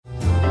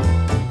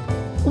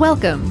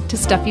Welcome to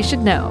Stuff You Should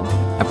Know,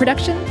 a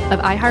production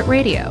of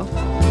iHeartRadio.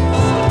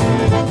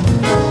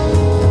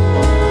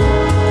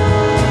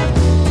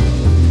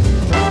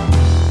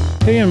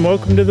 Hey, and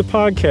welcome to the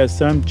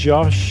podcast. I'm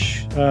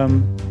Josh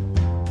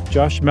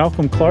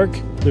Malcolm Clark.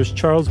 There's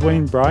Charles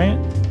Wayne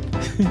Bryant.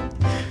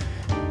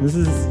 This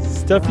is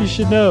Stuff You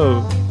Should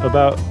Know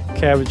about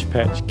Cabbage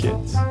Patch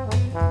Kids,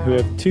 who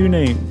have two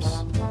names,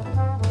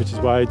 which is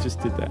why I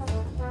just did that.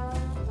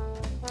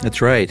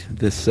 That's right.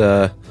 This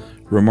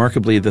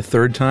remarkably the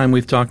third time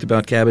we've talked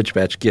about Cabbage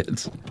Patch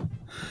Kids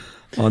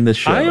on this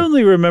show. I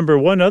only remember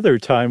one other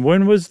time.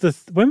 When was the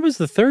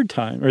third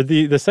time, or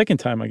the second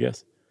time, I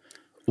guess?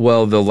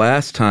 Well, the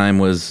last time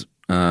was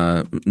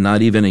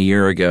not even a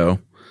year ago,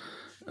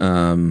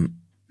 on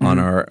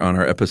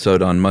our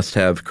episode on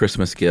must-have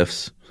Christmas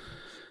gifts,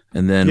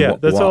 and then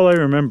that's all I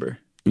remember.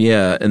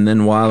 Yeah, and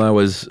then while I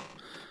was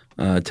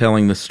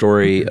telling the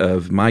story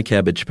of my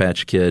Cabbage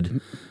Patch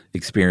Kid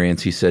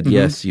experience, he said,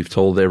 "Yes, you've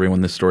told everyone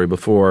this story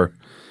before,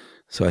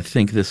 so I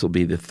think this will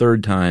be the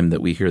third time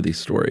that we hear these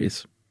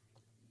stories."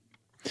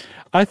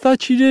 I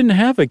thought you didn't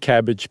have a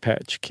Cabbage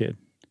Patch Kid.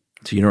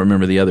 So you don't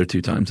remember the other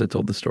two times I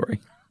told the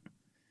story?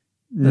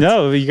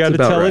 No, you got to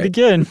tell it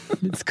again.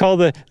 It's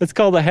called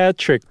a hat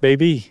trick,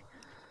 baby.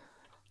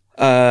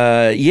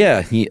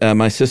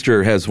 My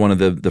sister has one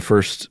of the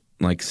first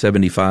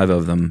 75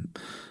 of them,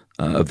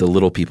 of the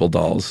Little People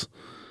dolls.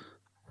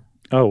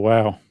 Oh,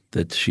 wow.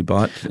 That she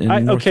bought in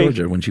North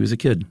Georgia when she was a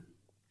kid.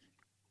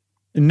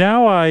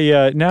 Now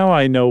I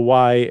know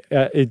why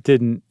it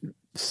didn't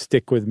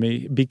stick with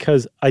me,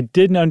 because I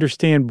didn't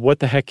understand what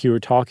the heck you were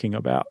talking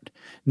about.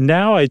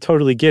 Now I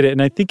totally get it,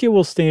 and I think it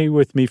will stay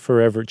with me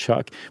forever,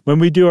 Chuck. When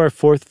we do our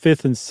 4th,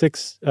 5th, and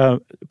 6th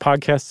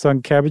podcasts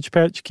on Cabbage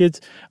Patch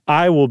Kids,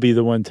 I will be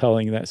the one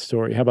telling that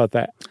story. How about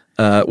that?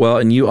 Well,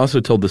 and you also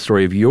told the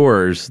story of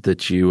yours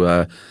that you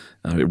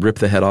ripped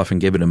the head off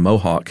and gave it a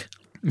mohawk.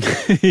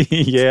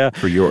 Yeah.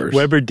 For yours.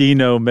 Weber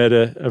Dino met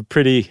a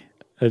pretty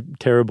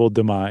terrible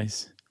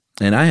demise.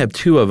 And I have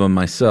two of them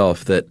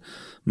myself that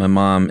my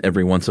mom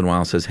every once in a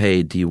while says,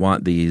 "Hey, do you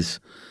want these?"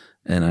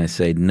 And I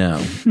say,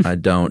 "No, I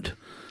don't.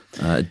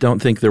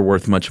 Don't think they're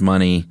worth much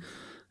money."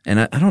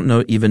 And I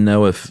don't even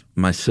know if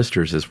my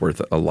sister's is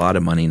worth a lot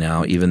of money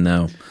now, even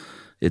though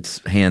it's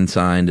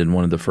hand-signed and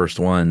one of the first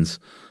ones.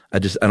 I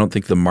don't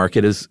think the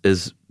market is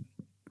as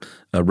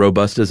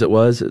robust as it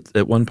was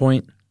at one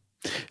point.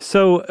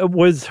 So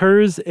was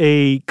hers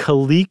a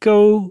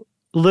Coleco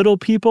Little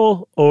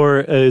People,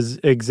 or is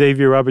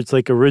Xavier Roberts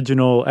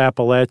original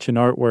Appalachian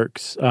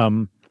Artworks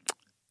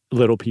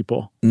Little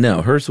People?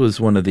 No, hers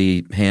was one of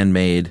the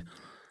handmade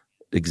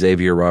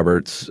Xavier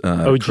Roberts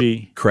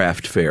OG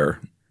craft fair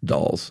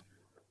dolls.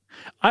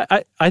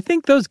 I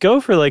think those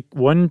go for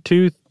 $1,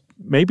 $2,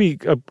 maybe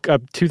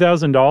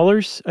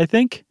 $2,000. I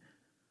think.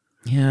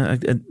 Yeah, I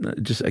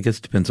guess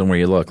it depends on where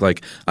you look.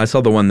 I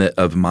saw the one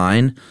of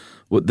mine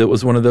that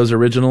was one of those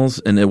originals,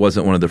 and it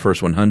wasn't one of the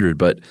first 100,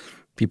 but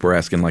people were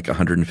asking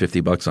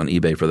 $150 on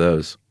eBay for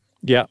those.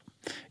 Yeah.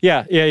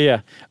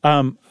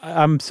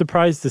 I'm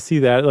surprised to see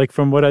that.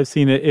 From what I've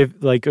seen,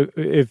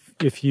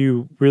 if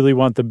you really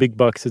want the big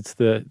bucks, it's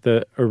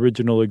the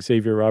original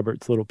Xavier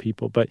Roberts Little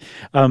People. But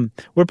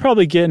we're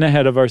probably getting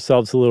ahead of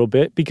ourselves a little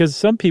bit, because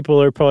some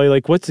people are probably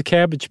like, "What's a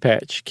Cabbage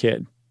Patch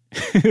Kid?"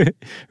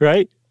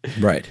 Right?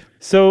 Right.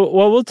 So,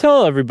 we'll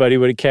tell everybody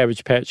what a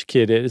Cabbage Patch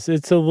Kid is.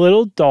 It's a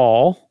little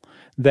doll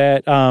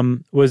that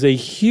was a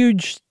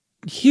huge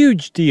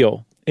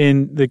deal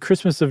in the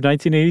Christmas of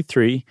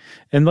 1983.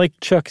 And like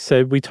Chuck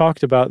said, we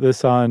talked about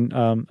this on,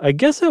 I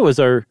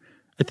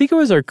think it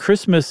was our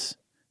Christmas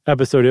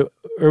episode,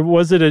 or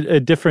was it a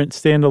different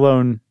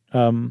standalone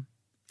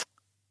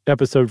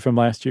episode from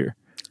last year?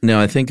 No,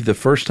 I think the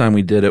first time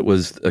we did it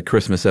was a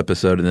Christmas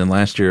episode, and then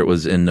last year it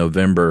was in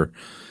November.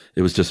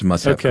 It was just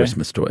must-have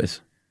Christmas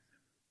toys.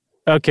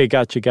 Okay,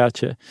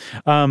 gotcha.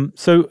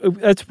 So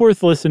that's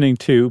worth listening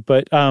to.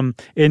 But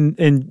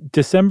in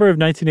December of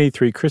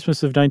 1983,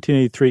 Christmas of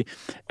 1983,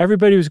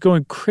 everybody was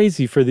going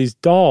crazy for these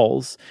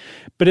dolls.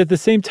 But at the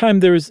same time,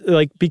 there was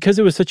because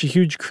it was such a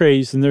huge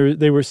craze, and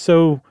they were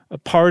so a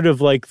part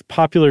of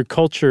popular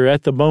culture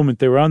at the moment.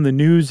 They were on the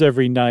news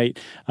every night.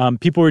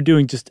 People were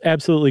doing just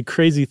absolutely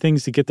crazy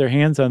things to get their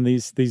hands on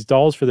these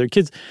dolls for their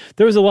kids.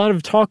 There was a lot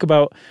of talk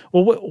about,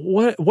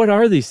 well, what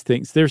are these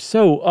things? They're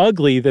so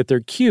ugly that they're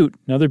cute.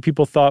 And other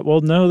people thought,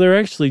 well, no, they're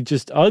actually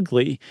just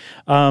ugly.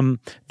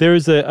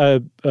 There's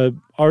a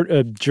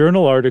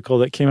journal article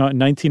that came out in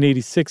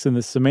 1986 in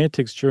the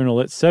Semantics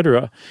Journal,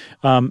 etc.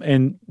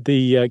 And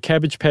the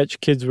Cabbage Patch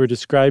Kids were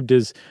described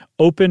as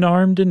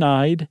open-armed and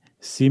eyed,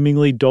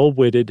 seemingly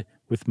dull-witted,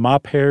 with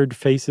mop-haired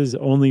faces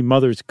only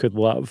mothers could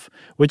love,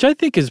 which I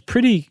think is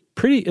pretty.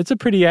 It's a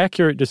pretty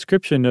accurate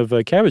description of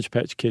a Cabbage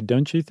Patch Kid,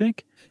 don't you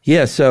think?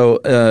 Yeah. So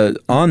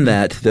on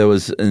that, there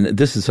was, and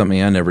this is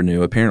something I never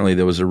knew. Apparently,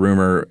 there was a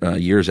rumor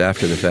years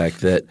after the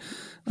fact that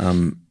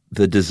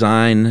the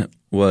design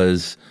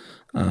was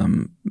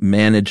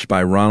managed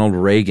by Ronald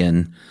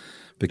Reagan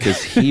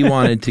because he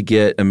wanted to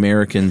get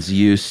Americans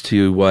used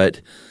to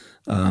what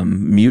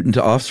mutant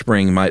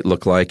offspring might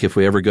look like if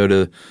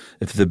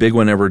the big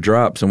one ever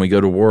drops and we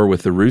go to war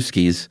with the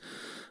Ruskies.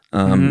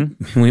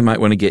 We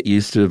might want to get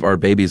used to our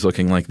babies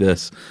looking like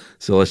this.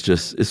 So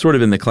it's sort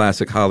of in the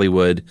classic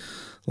Hollywood,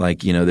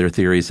 like, there are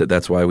theories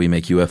that's why we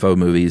make UFO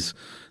movies.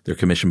 They're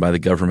commissioned by the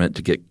government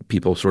to get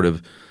people sort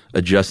of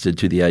adjusted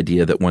to the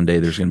idea that one day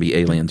there's going to be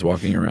aliens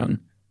walking around.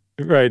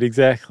 Right,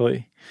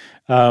 exactly.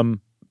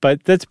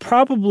 But that's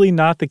probably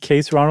not the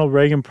case. Ronald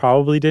Reagan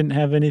probably didn't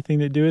have anything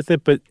to do with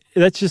it, but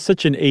that's just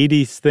such an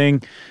 80s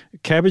thing.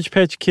 Cabbage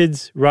Patch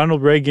Kids,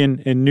 Ronald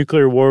Reagan, and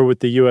nuclear war with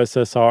the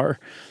USSR.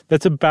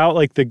 That's about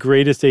like the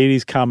greatest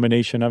 80s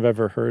combination I've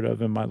ever heard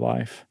of in my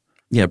life.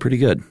 Yeah, pretty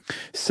good.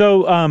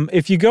 So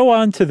if you go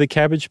on to the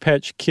Cabbage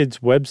Patch Kids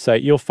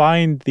website, you'll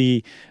find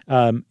the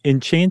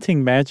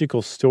enchanting,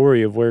 magical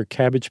story of where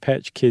Cabbage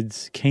Patch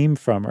Kids came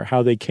from or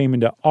how they came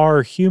into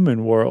our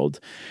human world.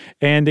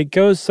 And it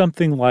goes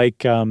something like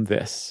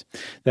this,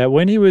 that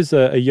when he was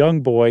a young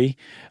boy,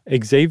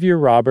 Xavier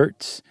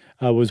Roberts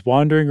was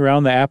wandering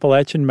around the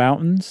Appalachian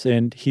Mountains,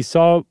 and he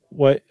saw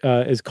what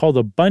is called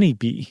a bunny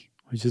bee,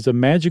 which is a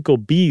magical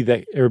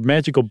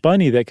magical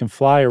bunny that can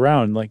fly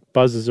around, like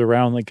buzzes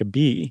around like a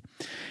bee.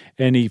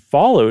 And he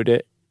followed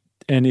it,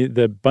 and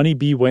the bunny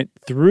bee went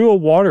through a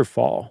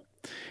waterfall.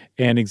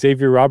 And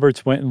Xavier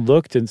Roberts went and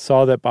looked and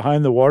saw that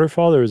behind the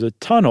waterfall there was a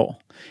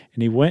tunnel.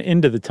 And he went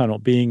into the tunnel,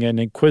 being an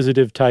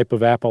inquisitive type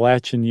of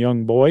Appalachian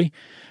young boy.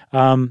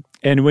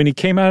 And when he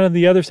came out on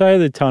the other side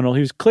of the tunnel, he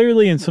was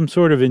clearly in some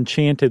sort of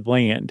enchanted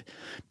land,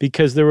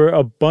 because there were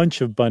a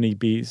bunch of bunny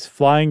bees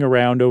flying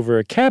around over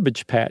a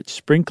cabbage patch,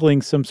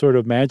 sprinkling some sort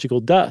of magical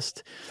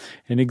dust.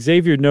 And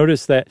Xavier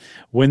noticed that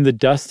when the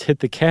dust hit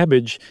the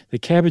cabbage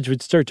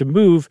would start to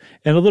move,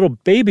 and a little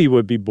baby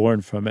would be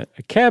born from it,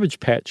 a Cabbage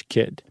Patch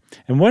Kid.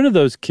 And one of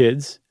those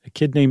kids, a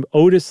kid named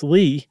Otis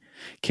Lee,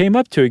 came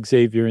up to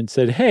Xavier and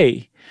said,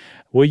 "Hey,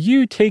 will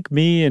you take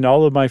me and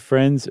all of my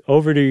friends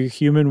over to your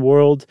human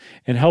world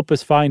and help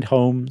us find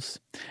homes?"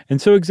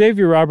 And so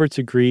Xavier Roberts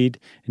agreed,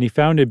 and he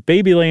founded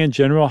Babyland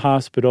General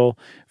Hospital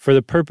for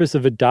the purpose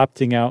of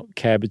adopting out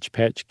Cabbage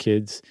Patch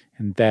Kids,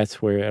 and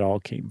that's where it all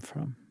came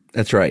from.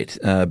 That's right.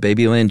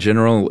 Babyland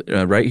General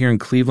right here in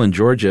Cleveland,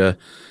 Georgia,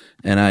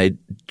 and I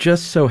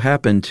just so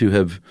happened to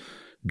have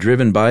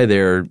driven by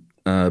there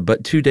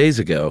but 2 days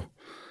ago.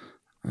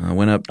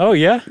 Went up. Oh,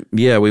 yeah?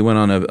 Yeah, we went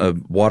on a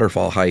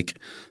waterfall hike.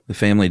 The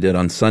family did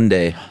on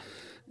Sunday.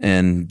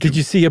 And did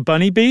you see a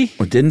bunny bee?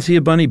 We didn't see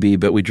a bunny bee,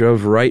 but we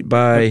drove right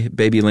by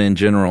Babyland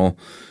General,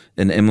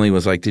 and Emily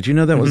was like, "Did you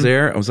know that was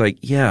there?" I was like,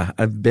 "Yeah,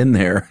 I've been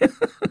there."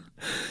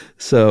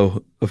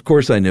 So, of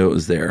course I knew it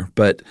was there.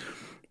 But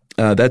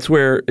that's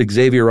where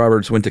Xavier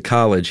Roberts went to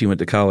college. He went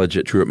to college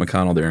at Truett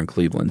McConnell there in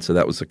Cleveland, so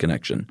that was the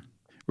connection.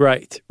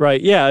 Right.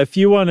 Yeah, if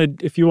you want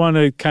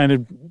to kind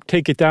of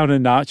take it down a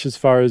notch as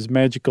far as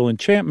magical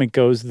enchantment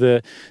goes,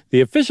 the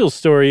official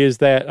story is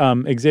that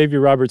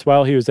Xavier Roberts,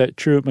 while he was at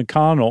Truett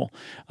McConnell,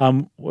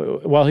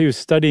 while he was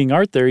studying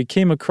art there, he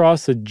came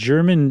across a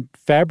German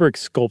fabric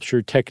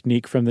sculpture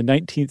technique from the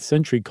 19th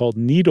century called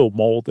needle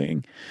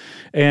molding.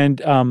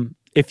 And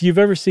if you've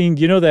ever seen,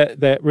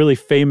 that really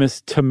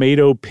famous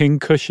tomato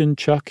pincushion,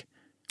 Chuck,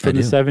 from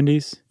the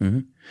 70s?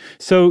 Mm-hmm.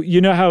 So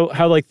you know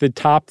how like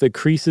the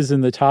creases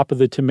in the top of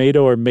the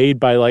tomato are made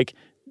by like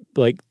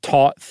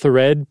taut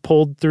thread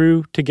pulled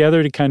through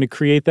together to kind of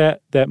create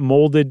that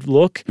molded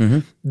look? Mm-hmm.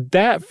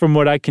 That, from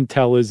what I can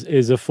tell,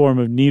 is a form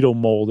of needle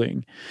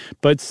molding.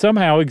 But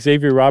somehow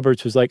Xavier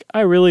Roberts was like,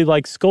 I really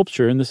like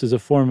sculpture, and this is a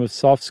form of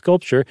soft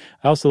sculpture.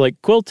 I also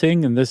like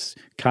quilting, and this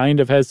kind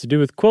of has to do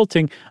with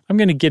quilting. I'm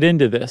going to get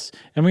into this.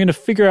 I'm going to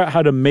figure out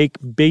how to make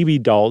baby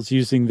dolls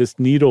using this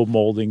needle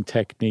molding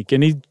technique.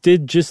 And he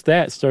did just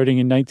that starting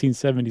in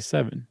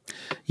 1977.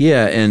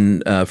 Yeah,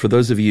 and for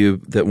those of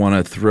you that want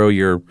to throw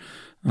your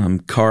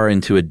car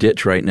into a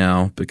ditch right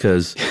now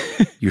because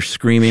you're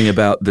screaming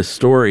about the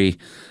story,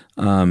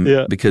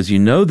 because you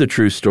know the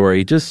true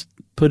story, just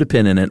put a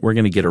pin in it. We're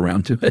going to get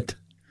around to it.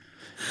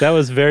 That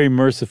was very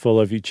merciful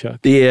of you, Chuck.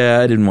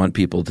 Yeah, I didn't want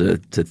people to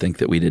think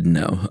that we didn't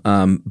know.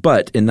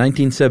 But in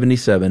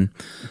 1977,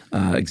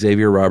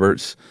 Xavier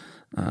Roberts,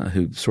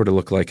 who sort of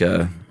looked like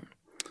a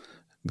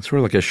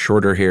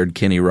shorter-haired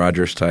Kenny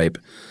Rogers type,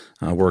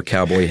 wore a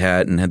cowboy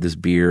hat and had this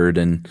beard,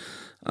 and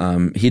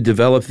he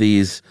developed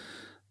these.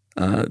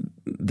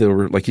 They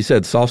were, like you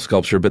said, soft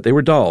sculpture, but they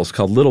were dolls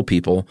called Little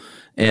People.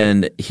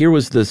 And here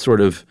was the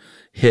sort of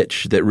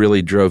hitch that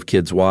really drove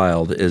kids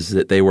wild, is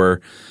that they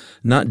were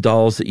not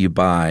dolls that you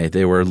buy.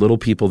 They were little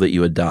people that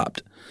you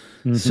adopt.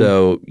 Mm-hmm.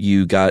 So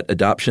you got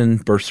adoption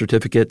birth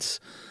certificates.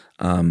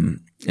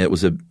 It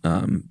was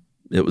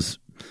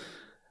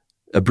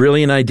a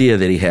brilliant idea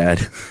that he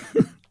had.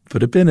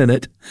 Put a pin in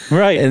it.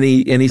 Right. And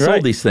he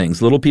sold these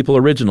things, Little People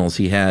originals.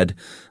 He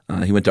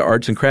went to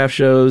arts and craft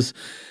shows.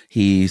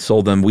 He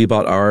sold them. We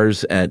bought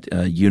ours at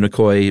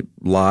Unicoi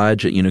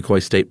Lodge at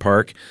Unicoi State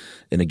Park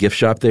in a gift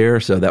shop there.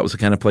 So that was the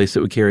kind of place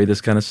that would carry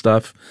this kind of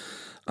stuff.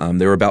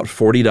 They were about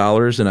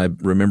 $40, and I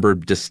remember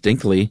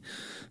distinctly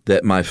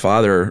that my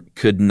father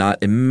could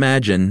not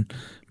imagine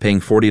paying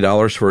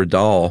 $40 for a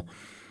doll.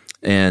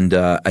 And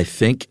I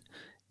think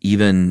we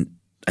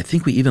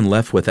even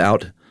left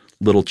without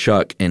little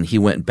Chuck, and he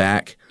went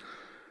back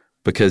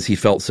because he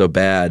felt so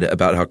bad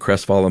about how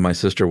crestfallen my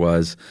sister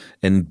was,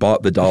 and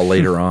bought the doll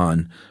later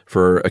on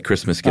for a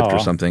Christmas gift or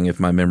something, if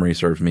my memory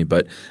serves me.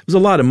 But it was a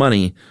lot of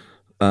money.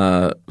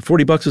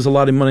 $40 is a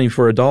lot of money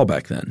for a doll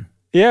back then.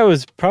 Yeah, it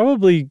was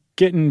probably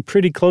getting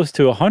pretty close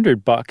to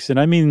 $100. And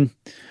I mean,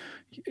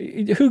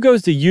 who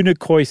goes to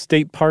Unicoi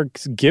State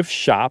Park's gift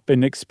shop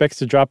and expects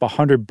to drop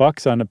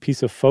 $100 on a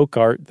piece of folk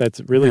art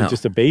that's really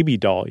just a baby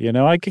doll? You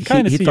know, I can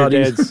kind of see your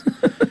dad's.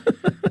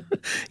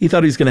 He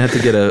thought he was going to have to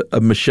get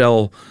a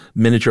Michelle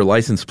miniature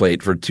license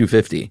plate for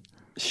 $250.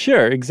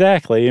 Sure,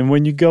 exactly. And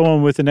when you go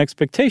on with an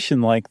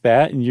expectation like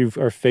that, and you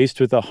are faced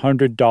with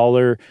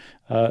 $100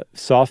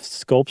 soft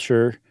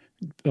sculpture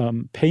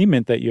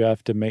payment that you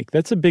have to make,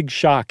 that's a big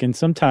shock. And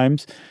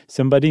sometimes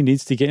somebody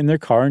needs to get in their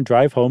car and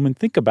drive home and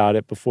think about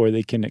it before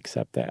they can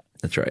accept that.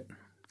 That's right.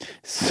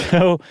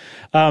 So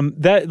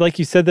that, like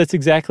you said, that's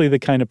exactly the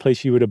kind of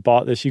place you would have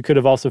bought this. You could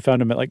have also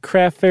found them at like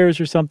craft fairs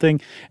or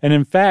something. And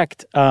in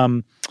fact,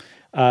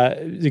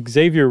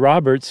 Xavier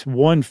Roberts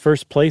won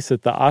first place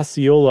at the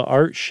Osceola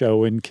Art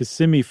Show in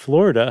Kissimmee,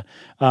 Florida,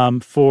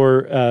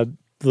 for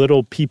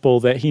little people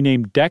that he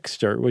named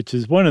Dexter, which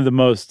is one of the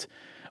most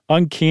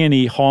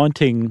uncanny,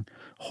 haunting,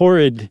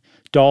 horrid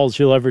dolls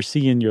you'll ever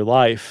see in your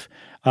life.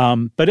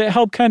 But it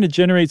helped kind of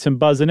generate some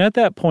buzz. And at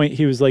that point,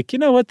 he was like, you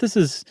know what,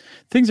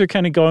 things are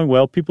kind of going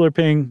well. People are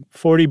paying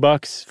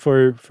 $40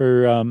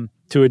 for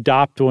to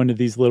adopt one of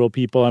these little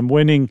people. I'm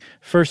winning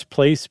first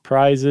place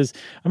prizes.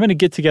 I'm going to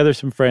get together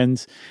some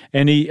friends.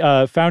 And he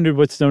founded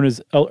what's known as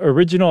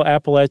Original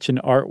Appalachian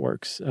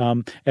Artworks.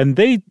 And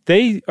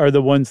they are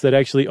the ones that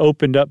actually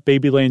opened up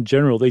Babyland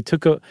General. They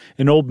took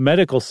an old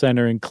medical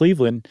center in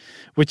Cleveland,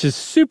 which is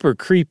super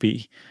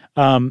creepy,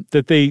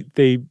 that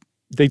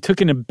they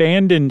took an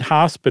abandoned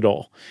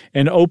hospital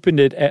and opened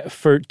it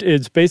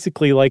it's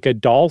basically like a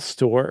doll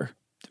store.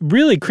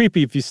 Really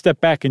creepy if you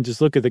step back and just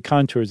look at the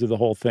contours of the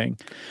whole thing.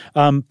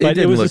 But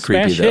it was a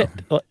smash hit.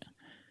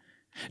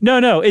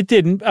 No, it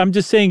didn't. I'm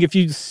just saying if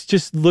you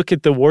just look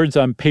at the words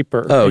on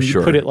paper and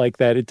you put it like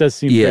that, it does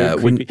seem very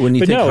creepy. When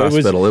you think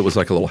hospital, it was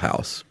like a little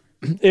house.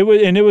 It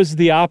was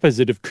the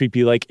opposite of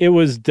creepy. Like, it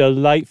was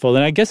delightful.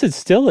 And I guess it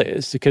still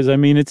is, because I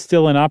mean, it's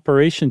still in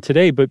operation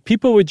today, but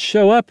people would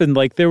show up, and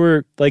like, there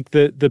were like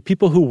the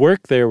people who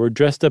worked there were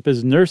dressed up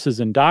as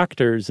nurses and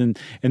doctors, and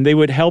they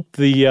would help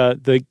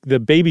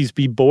the babies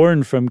be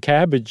born from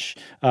cabbages.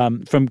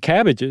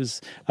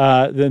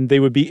 Then they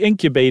would be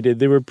incubated.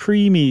 There were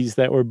preemies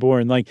that were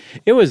born. Like,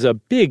 it was a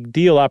big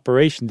deal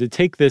operation to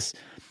take this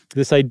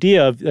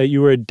idea of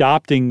you were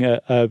adopting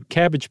a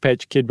Cabbage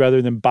Patch Kid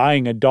rather than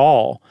buying a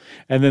doll,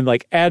 and then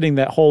like adding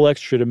that whole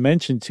extra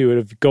dimension to it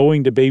of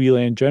going to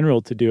Babyland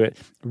General to do it,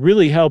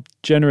 really helped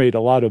generate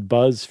a lot of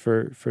buzz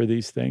for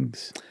these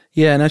things.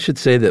 Yeah, and I should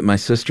say that my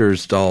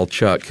sister's doll,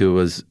 Chuck,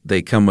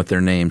 they come with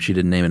their name. She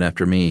didn't name it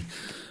after me.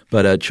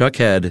 But Chuck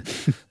had,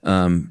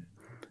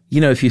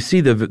 if you see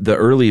the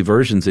early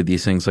versions of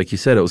these things, like you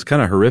said, it was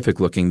kind of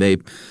horrific looking.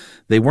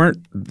 They weren't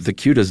the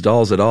cutest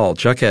dolls at all.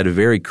 Chuck had a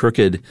very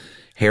crooked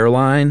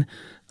hairline.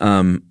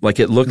 Like,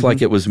 it looked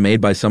like it was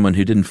made by someone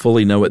who didn't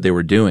fully know what they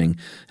were doing.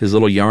 His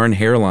little yarn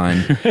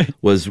hairline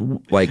was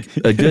like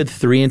a good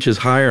 3 inches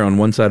higher on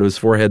one side of his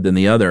forehead than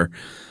the other,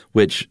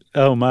 which,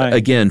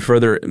 again,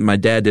 further, my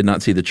dad did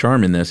not see the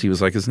charm in this. He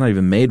was like, it's not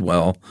even made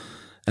well,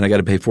 and I got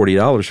to pay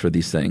 $40 for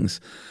these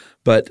things.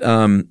 But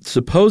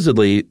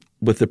supposedly,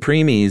 with the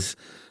preemies,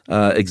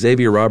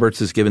 Xavier Roberts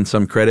is given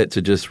some credit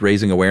to just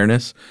raising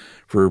awareness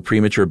for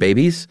premature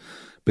babies,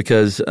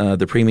 because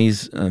the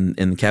preemies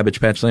in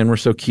Cabbage Patch Land were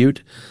so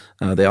cute.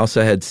 They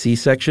also had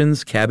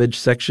C-sections, cabbage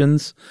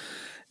sections.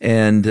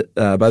 And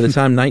by the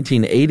time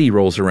 1980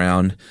 rolls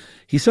around,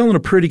 he's selling a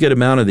pretty good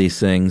amount of these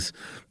things,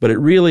 but it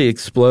really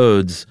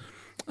explodes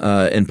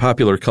in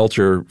popular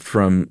culture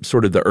from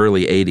sort of the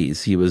early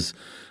 80s. He was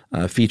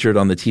featured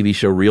on the TV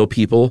show Real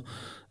People,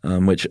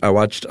 which I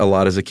watched a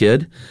lot as a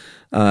kid.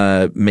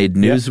 Made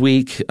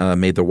Newsweek,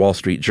 made the Wall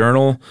Street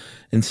Journal.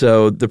 And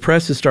so the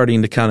press is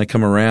starting to kind of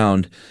come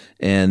around,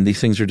 and these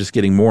things are just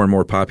getting more and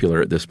more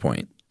popular at this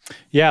point.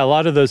 Yeah, a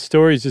lot of those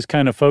stories just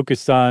kind of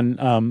focused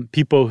on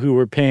people who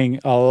were paying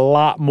a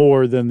lot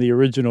more than the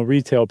original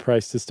retail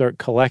price to start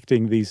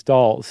collecting these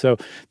dolls. So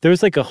there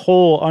was like a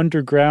whole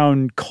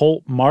underground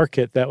cult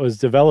market that was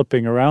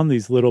developing around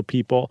these little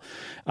people.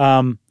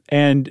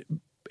 And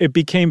it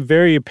became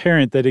very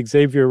apparent that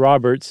Xavier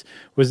Roberts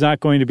was not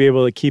going to be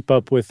able to keep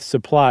up with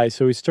supply,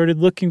 so he started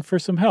looking for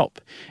some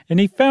help. And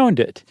he found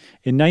it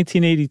in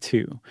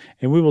 1982.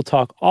 And we will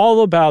talk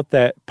all about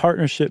that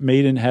partnership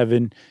made in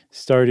heaven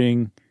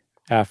starting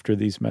after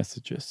these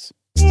messages.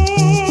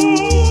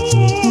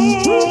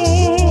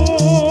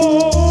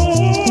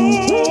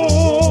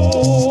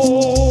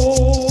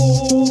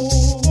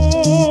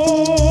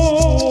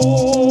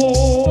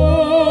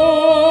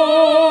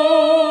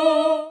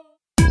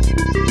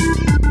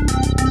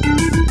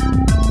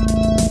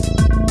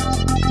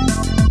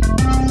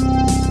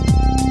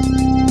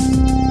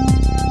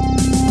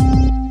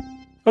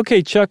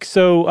 Okay, Chuck,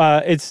 so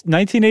it's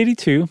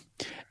 1982,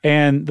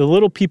 and the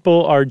little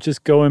people are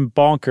just going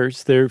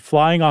bonkers. They're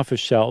flying off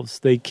of shelves.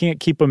 They can't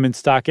keep them in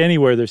stock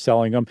anywhere they're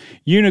selling them.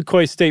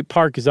 Unicoi State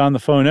Park is on the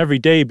phone every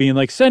day being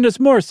like, send us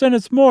more, send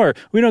us more.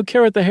 We don't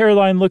care what the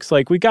hairline looks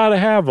like. We got to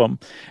have them.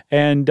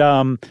 And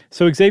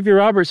so Xavier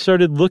Roberts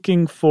started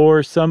looking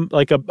for some,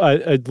 like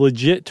a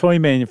legit toy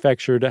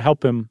manufacturer to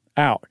help him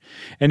out.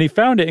 And he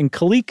found it in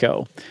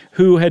Coleco,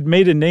 who had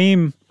made a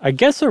name, I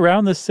guess,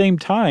 around the same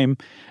time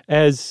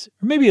as,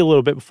 or maybe a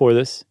little bit before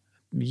this,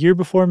 a year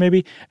before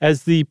maybe,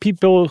 as the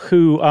people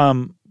who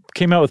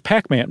came out with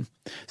Pac-Man.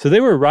 So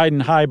they were riding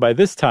high by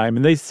this time,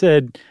 and they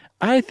said,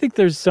 I think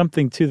there's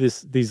something to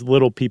these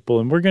little people,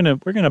 and we're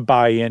gonna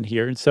buy in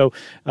here. And so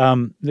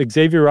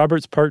Xavier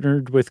Roberts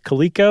partnered with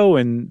Coleco,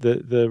 and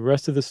the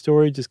rest of the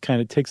story just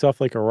kind of takes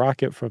off like a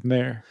rocket from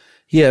there.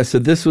 Yeah, so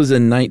this was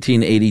in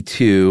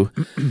 1982,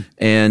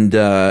 and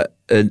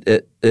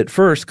at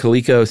first,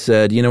 Coleco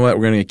said, you know what,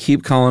 we're going to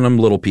keep calling them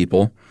Little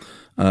People.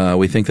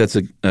 We think that's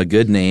a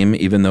good name,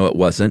 even though it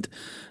wasn't.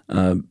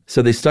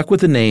 So they stuck with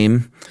the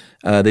name.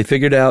 They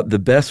figured out the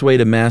best way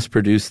to mass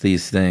produce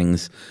these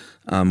things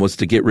was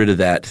to get rid of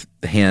that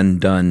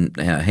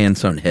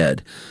hand-sewn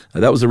head.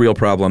 That was a real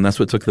problem. That's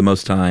what took the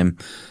most time.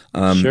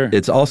 Sure.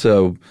 It's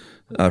also,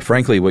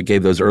 frankly, what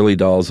gave those early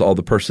dolls all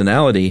the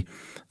personality.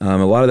 A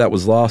lot of that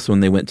was lost when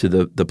they went to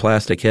the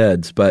plastic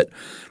heads, but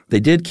they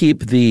did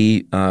keep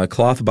the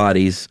cloth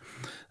bodies.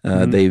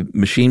 They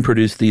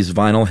machine-produced these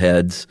vinyl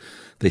heads.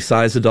 They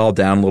sized the doll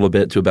down a little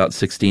bit to about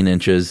 16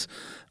 inches.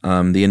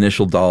 The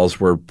initial dolls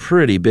were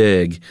pretty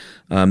big.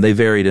 They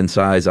varied in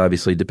size,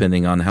 obviously,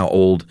 depending on how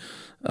old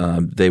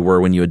they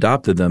were when you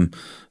adopted them.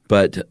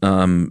 But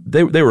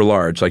they were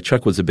large. Like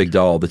Chuck was a big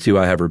doll. The two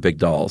I have are big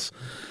dolls.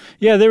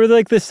 Yeah, they were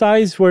like the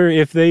size where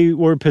if they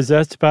were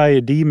possessed by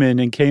a demon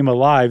and came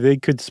alive, they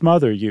could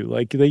smother you.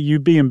 Like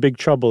you'd be in big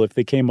trouble if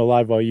they came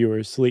alive while you were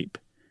asleep.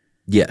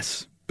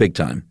 Yes, big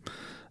time.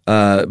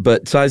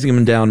 But sizing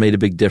them down made a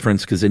big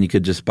difference because then you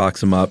could just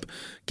box them up,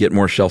 get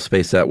more shelf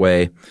space that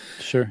way.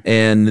 Sure.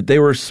 And they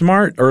were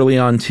smart early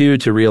on, too,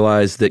 to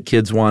realize that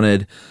kids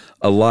wanted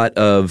a lot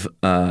of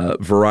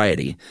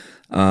variety.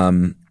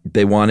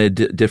 They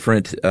wanted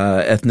different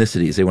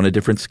ethnicities. They wanted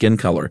different skin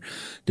color,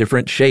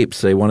 different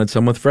shapes. They wanted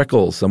some with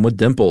freckles, some with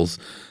dimples,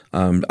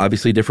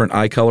 obviously different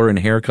eye color and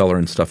hair color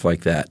and stuff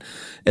like that.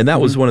 And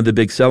that was one of the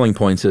big selling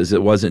points is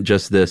it wasn't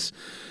just this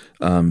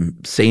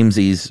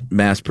samesies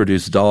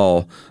mass-produced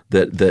doll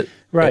that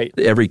right.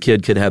 Every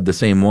kid could have the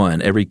same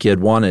one. Every kid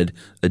wanted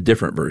a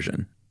different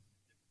version.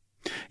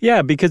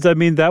 Yeah, because I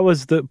mean that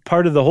was the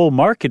part of the whole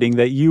marketing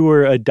that you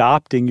were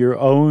adopting your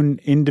own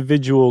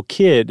individual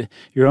kid,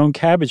 your own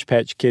Cabbage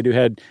Patch Kid who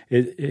had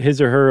his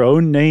or her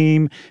own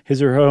name,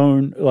 his or her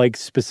own like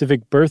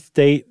specific birth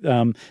date.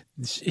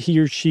 He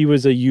or she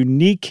was a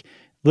unique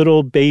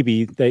little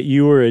baby that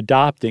you were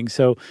adopting.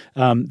 So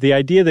the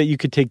idea that you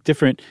could take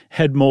different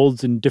head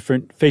molds and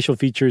different facial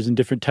features and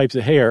different types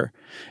of hair,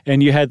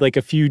 and you had like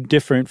a few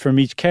different from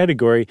each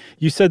category,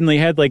 you suddenly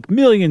had like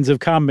millions of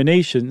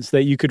combinations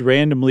that you could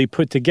randomly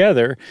put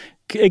together.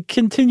 It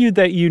continued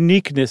that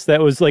uniqueness that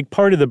was like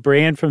part of the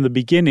brand from the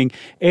beginning.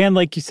 And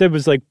like you said,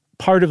 was like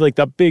part of like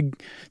the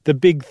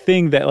big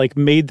thing that like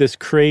made this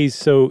craze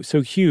so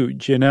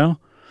huge, you know?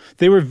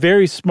 They were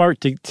very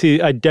smart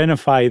to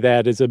identify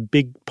that as a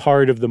big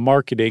part of the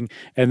marketing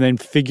and then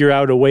figure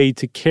out a way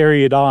to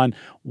carry it on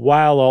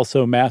while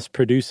also mass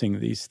producing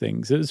these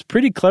things. It was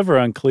pretty clever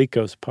on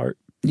Coleco's part.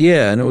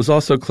 Yeah, and it was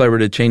also clever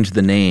to change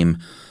the name.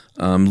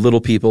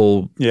 Little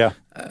People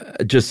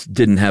just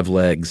didn't have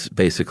legs,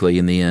 basically,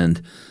 in the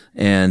end.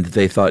 And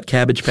they thought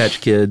Cabbage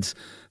Patch Kids,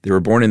 they were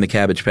born in the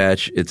Cabbage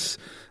Patch. It's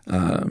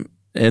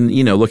and,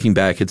 you know, looking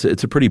back, it's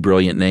a pretty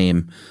brilliant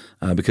name.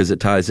 Because it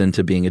ties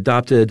into being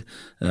adopted,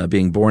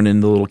 being born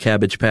in the little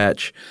Cabbage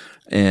Patch,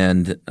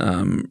 and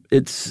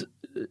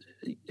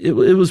it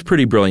was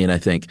pretty brilliant. I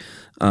think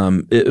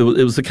it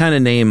was the kind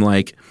of name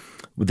like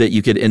that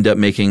you could end up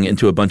making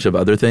into a bunch of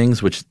other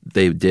things, which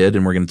they did,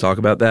 and we're going to talk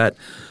about that.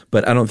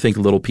 But I don't think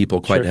Little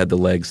People quite had the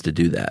legs to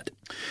do that.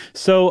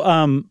 So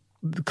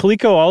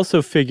Coleco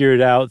also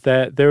figured out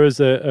that there was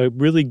a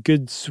really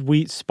good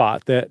sweet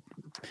spot that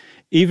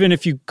even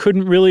if you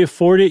couldn't really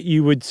afford it,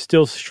 you would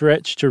still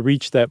stretch to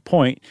reach that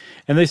point.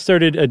 And they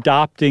started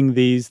adopting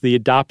the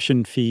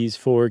adoption fees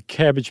for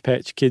Cabbage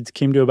Patch Kids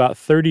came to about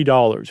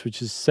 $30,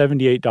 which is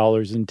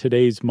 $78 in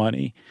today's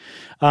money.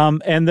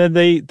 And then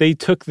they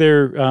took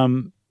their,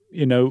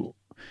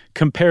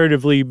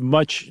 comparatively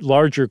much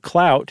larger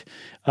clout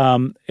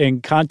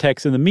and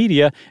context in the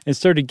media and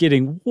started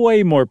getting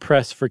way more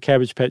press for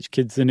Cabbage Patch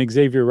Kids than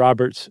Xavier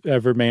Roberts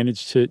ever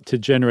managed to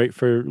generate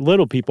for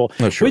Little People.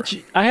 Oh, sure.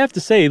 Which I have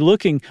to say,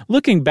 looking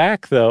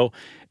back though,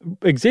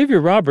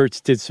 Xavier Roberts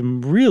did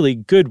some really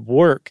good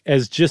work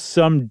as just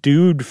some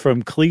dude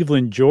from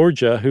Cleveland,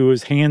 Georgia, who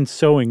was hand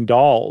sewing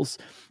dolls.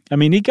 I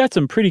mean, he got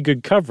some pretty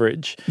good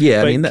coverage.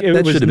 Yeah, I mean, that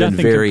should have been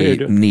very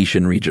niche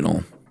and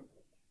regional.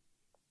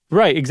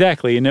 Right,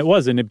 exactly, and it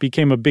wasn't. It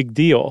became a big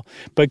deal.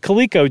 But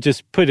Coleco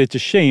just put it to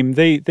shame.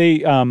 They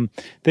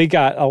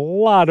got a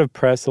lot of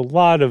press, a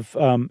lot of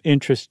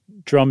interest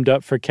drummed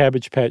up for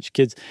Cabbage Patch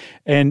Kids,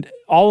 and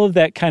all of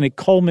that kind of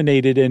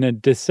culminated in a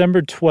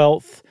December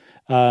 12th,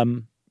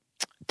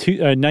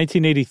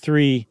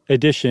 1983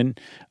 edition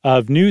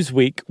of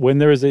Newsweek, when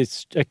there was a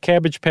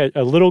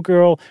little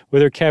girl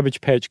with her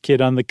Cabbage Patch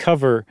Kid on the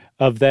cover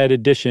of that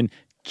edition,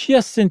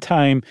 just in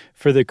time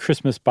for the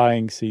Christmas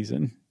buying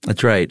season.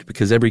 That's right,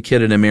 because every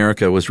kid in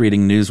America was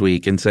reading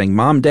Newsweek and saying,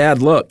 "Mom,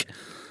 Dad, look,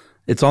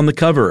 it's on the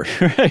cover.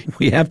 Right.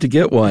 We have to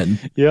get one."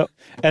 Yep.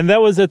 And that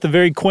was at the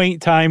very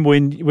quaint time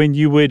when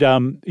you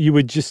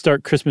would just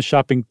start Christmas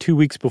shopping 2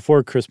 weeks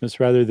before Christmas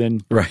rather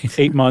than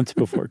 8 months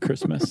before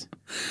Christmas.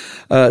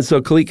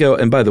 So Coleco,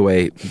 and by the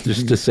way,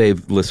 just to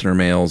save listener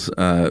mails,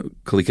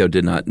 Coleco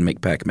did not make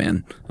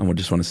Pac-Man. I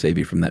just want to save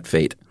you from that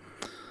fate.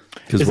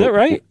 Is that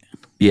right?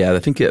 Yeah, I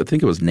think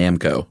it was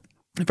Namco,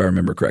 if I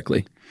remember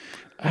correctly.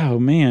 Oh,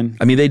 man.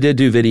 I mean, they did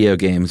do video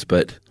games,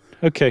 but...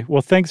 Okay,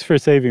 well, thanks for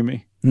saving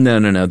me. No.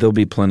 There'll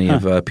be plenty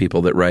of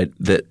people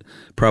that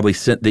probably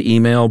sent the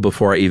email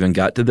before I even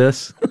got to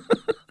this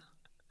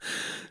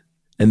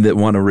and that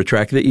want to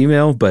retract the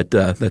email, but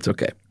that's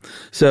okay.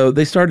 So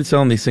they started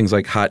selling these things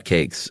like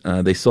hotcakes.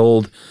 They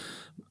sold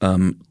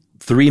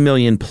 3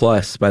 million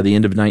plus by the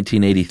end of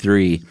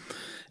 1983.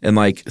 And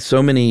like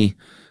so many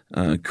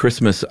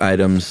Christmas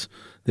items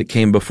that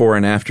came before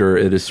and after,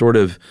 it is sort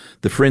of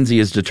the frenzy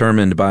is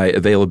determined by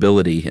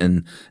availability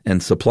and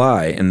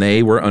supply, and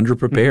they were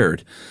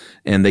underprepared,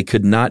 and they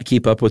could not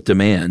keep up with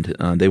demand.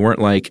 They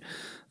weren't like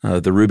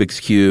the Rubik's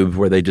Cube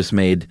where they just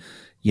made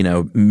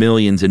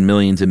millions and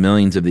millions and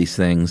millions of these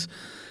things,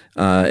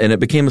 and it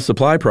became a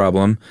supply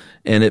problem,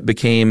 and it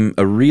became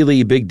a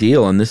really big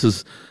deal. And this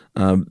is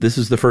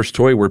the first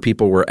toy where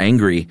people were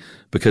angry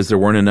because there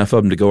weren't enough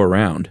of them to go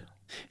around.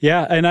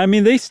 Yeah, and I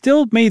mean, they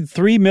still made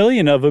 3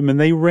 million of them, and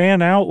they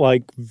ran out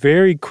like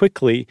very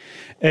quickly.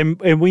 And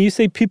when you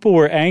say people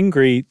were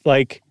angry,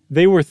 like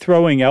they were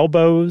throwing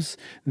elbows,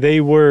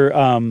 they were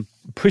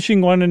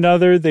pushing one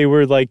another, they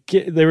were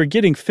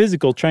getting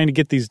physical trying to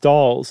get these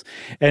dolls.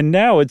 And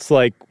now it's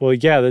like, well,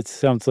 yeah, that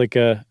sounds like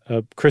a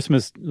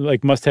Christmas,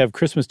 like must-have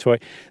Christmas toy.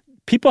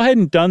 People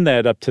hadn't done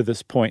that up to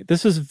this point.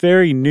 This is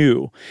very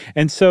new.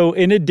 And so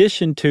in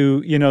addition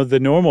to, the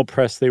normal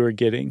press they were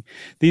getting,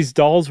 these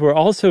dolls were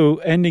also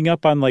ending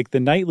up on like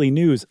the nightly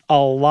news a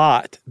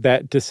lot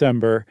that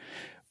December,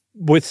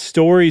 with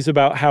stories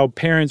about how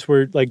parents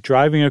were like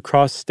driving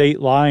across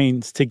state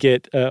lines to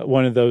get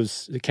one of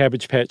those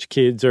Cabbage Patch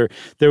Kids. Or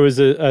there was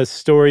a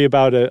story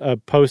about a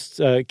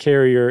post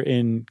carrier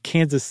in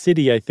Kansas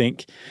City, I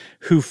think,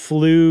 who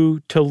flew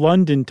to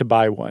London to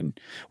buy one,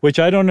 which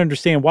I don't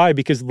understand why,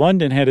 because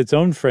London had its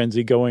own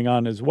frenzy going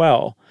on as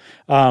well.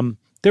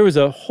 There was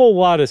a whole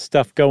lot of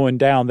stuff going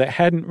down that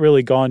hadn't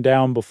really gone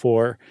down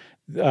before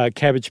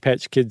Cabbage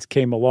Patch Kids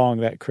came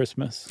along that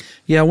Christmas.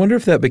 Yeah, I wonder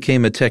if that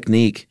became a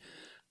technique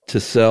to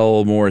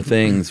sell more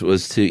things,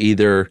 was to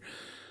either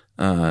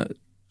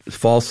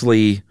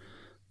falsely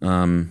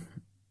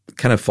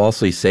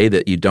say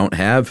that you don't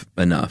have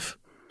enough.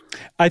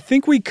 I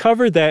think we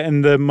covered that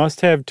in the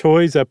must-have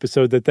toys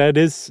episode, that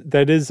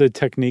is a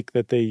technique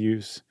that they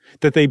use,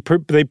 that they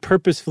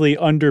purposefully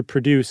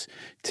underproduce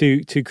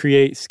to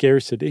create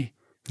scarcity.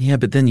 Yeah,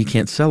 but then you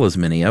can't sell as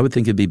many. I would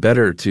think it'd be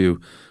better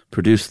to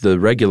produce the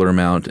regular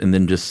amount and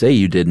then just say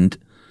you didn't.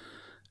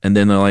 And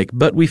then they're like,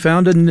 but we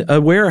found a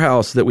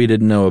warehouse that we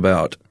didn't know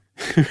about.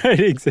 Right,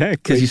 exactly.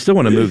 Because you still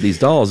want to move these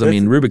dolls. I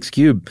mean, Rubik's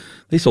Cube,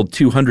 they sold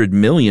 200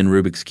 million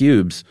Rubik's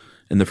Cubes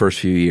in the first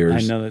few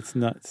years. I know, that's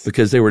nuts.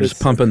 Because they were just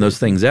pumping those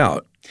things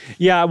out.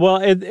 Yeah, well,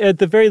 at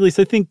the very least,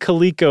 I think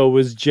Coleco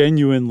was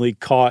genuinely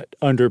caught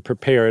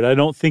underprepared. I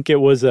don't think it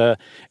was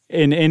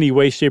in any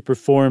way, shape, or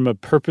form a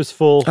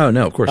purposeful oh,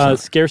 no, of course not.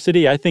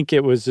 Scarcity. I think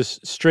it was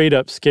just straight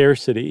up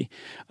scarcity.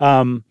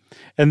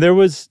 And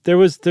there's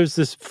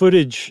this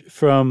footage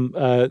from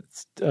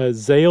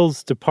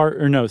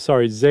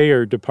Zales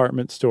Zaire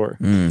department store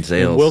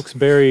in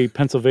Wilkes-Barre,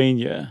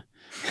 Pennsylvania.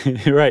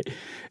 Right.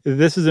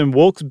 This is in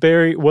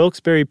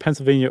Wilkes-Barre,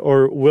 Pennsylvania,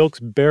 or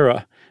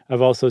Wilkes-Barre,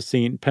 I've also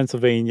seen,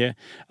 Pennsylvania.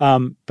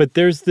 But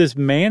there's this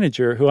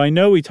manager who I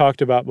know we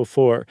talked about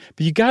before,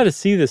 but you got to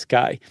see this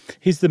guy.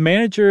 He's the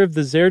manager of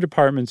the Zaire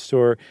department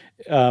store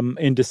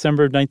in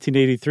December of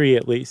 1983,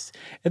 at least.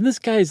 And this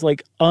guy is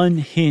like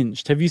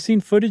unhinged. Have you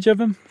seen footage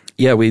of him?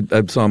 Yeah,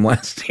 I saw him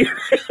last year.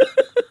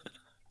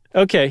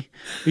 Okay,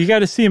 you got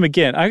to see him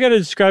again. I got to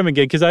describe him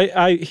again because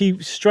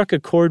he struck a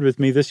chord with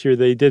me this year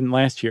that he didn't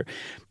last year.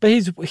 But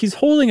he's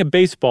holding a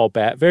baseball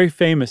bat very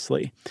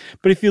famously.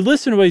 But if you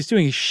listen to what he's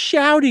doing, he's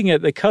shouting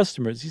at the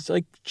customers. He's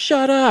like,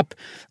 "Shut up,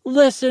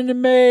 listen to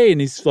me!"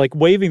 And he's like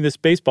waving this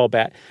baseball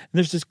bat. And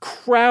there's this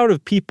crowd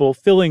of people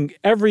filling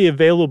every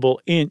available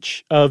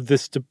inch of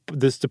this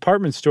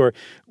department store,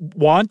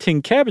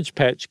 wanting Cabbage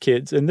Patch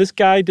Kids. And this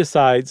guy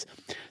decides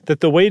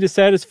that the way to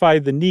satisfy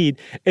the need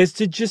is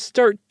to just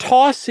start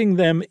tossing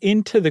them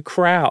into the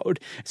crowd.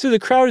 So the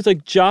crowd is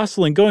like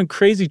jostling, going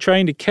crazy,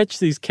 trying to catch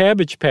these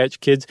Cabbage Patch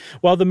Kids,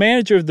 while the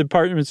manager of the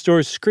department store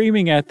is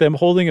screaming at them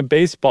holding a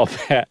baseball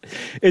bat.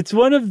 It's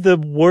one of the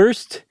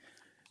worst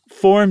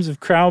forms of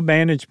crowd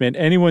management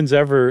anyone's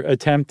ever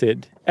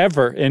attempted,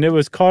 ever. And it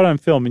was caught on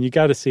film, and you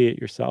got to see it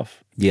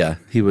yourself. Yeah,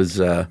 he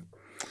wasn't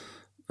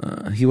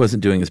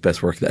doing his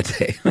best work that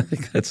day. I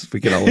think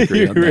we can all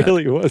agree on that. He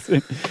really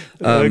wasn't.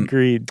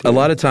 Agreed. A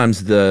lot of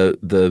times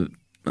the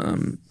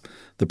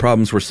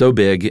problems were so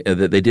big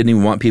that they didn't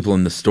even want people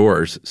in the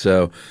stores.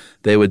 So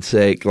they would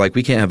say, like,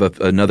 we can't have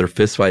another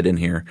fist fight in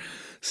here.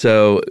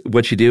 So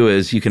what you do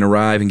is you can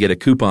arrive and get a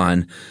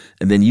coupon,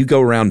 and then you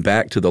go around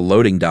back to the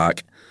loading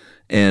dock,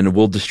 and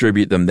we'll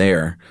distribute them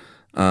there.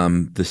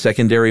 The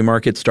secondary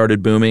market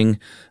started booming.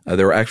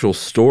 There were actual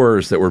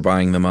stores that were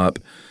buying them up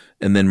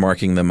and then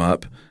marking them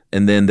up.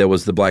 And then there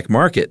was the black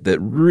market that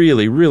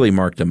really, really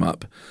marked them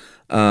up.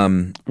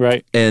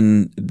 Right.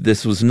 And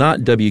this was not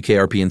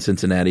WKRP in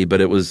Cincinnati,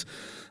 but it was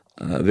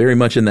very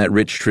much in that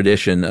rich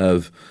tradition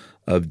of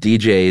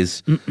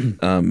DJs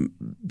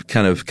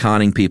kind of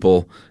conning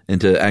people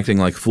into acting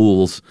like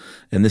fools.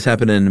 And this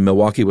happened in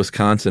Milwaukee,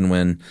 Wisconsin,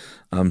 when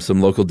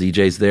some local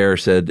DJs there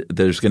said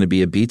there's going to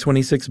be a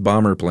B-26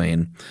 bomber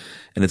plane,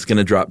 and it's going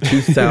to drop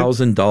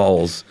 2,000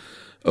 dolls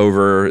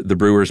over the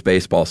Brewers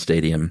baseball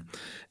stadium.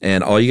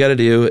 And all you got to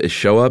do is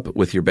show up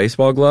with your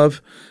baseball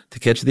glove to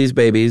catch these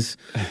babies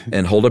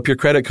and hold up your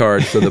credit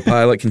card so the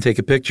pilot can take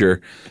a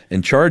picture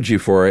and charge you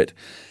for it.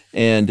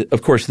 And,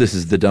 of course, this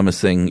is the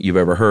dumbest thing you've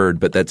ever heard,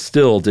 but that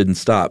still didn't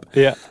stop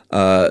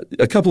a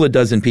couple of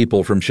dozen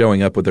people from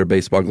showing up with their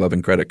baseball glove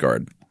and credit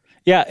card.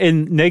 Yeah,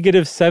 and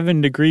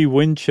 -7-degree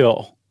wind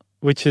chill,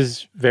 which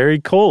is very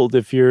cold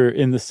if you're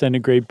in the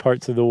centigrade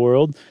parts of the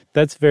world.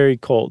 That's very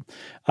cold.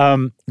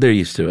 They're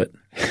used to it.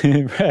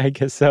 Right, I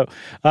guess so.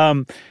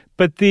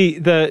 But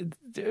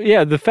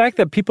the fact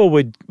that people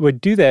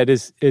would do that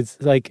is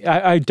like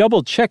I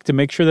double checked to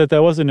make sure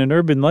that wasn't an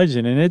urban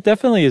legend, and it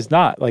definitely is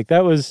not. Like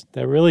that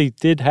really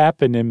did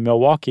happen in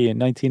Milwaukee in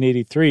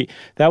 1983.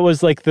 That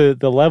was like the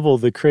level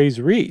the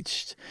craze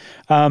reached.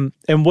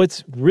 And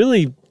what's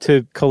really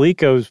to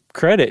Coleco's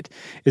credit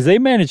is they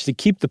managed to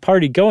keep the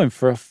party going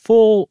for a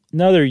full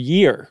another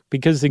year,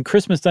 because in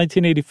Christmas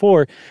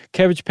 1984,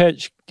 Cabbage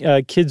Patch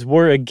Kids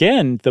were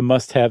again the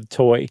must-have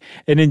toy,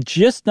 and in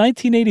just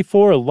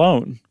 1984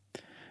 alone.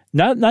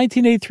 Not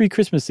 1983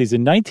 Christmas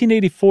season,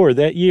 1984,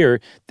 that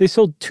year, they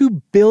sold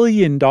 $2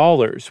 billion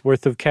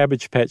worth of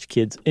Cabbage Patch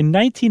Kids in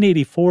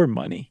 1984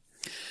 money.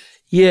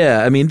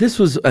 Yeah, I mean, this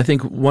was, I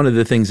think, one of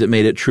the things that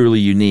made it truly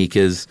unique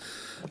is,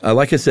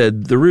 like I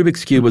said, the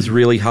Rubik's Cube was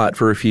really hot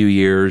for a few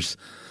years,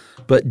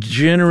 but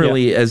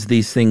generally as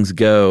these things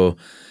go,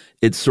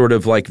 it's sort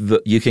of like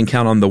you can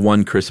count on the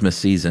one Christmas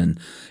season.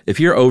 If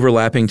you're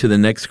overlapping to the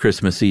next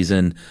Christmas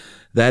season,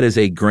 that is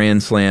a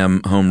grand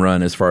slam home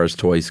run as far as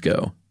toys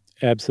go.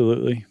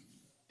 Absolutely.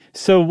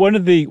 So one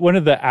of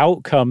the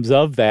outcomes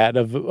of that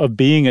of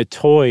being a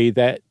toy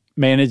that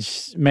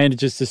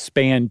manages to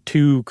span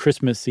two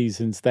Christmas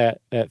seasons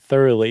that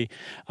thoroughly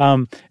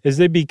is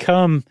they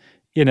become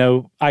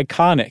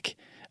iconic.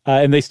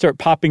 And they start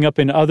popping up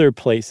in other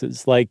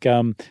places. Like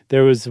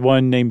there was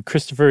one named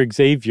Christopher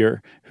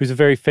Xavier, who's a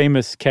very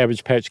famous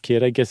Cabbage Patch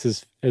Kid, I guess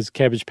as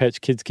Cabbage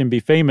Patch Kids can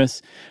be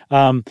famous.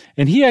 And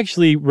he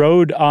actually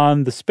rode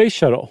on the space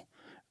shuttle.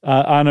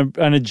 On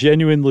a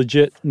genuine,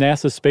 legit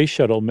NASA space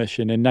shuttle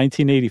mission in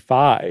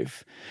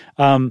 1985,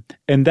 and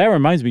that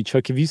reminds me,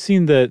 Chuck. Have you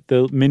seen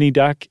the mini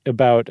doc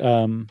about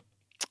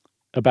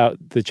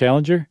the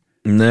Challenger?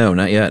 No,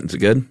 not yet. Is it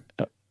good?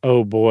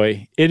 Oh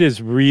boy, it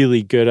is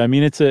really good. I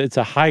mean, it's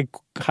a high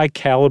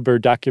caliber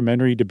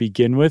documentary to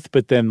begin with,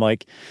 but then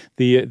like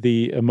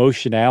the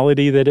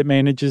emotionality that it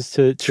manages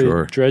to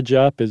dredge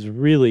up it's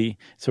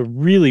a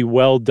really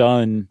well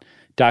done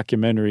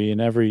documentary in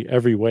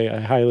every way.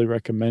 I highly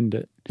recommend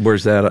it.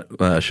 Where's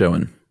that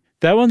showing?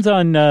 That one's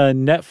on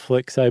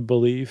Netflix, I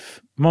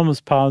believe. I'm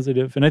almost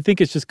positive. And I think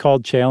it's just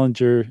called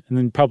Challenger and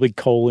then probably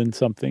colon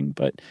something.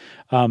 But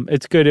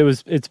it's good.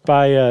 It's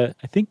by,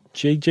 I think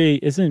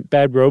isn't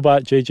Bad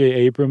Robot J.J.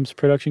 Abrams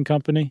production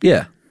company?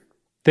 Yeah.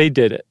 They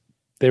did it.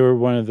 They were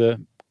one of the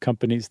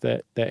companies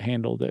that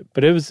handled it.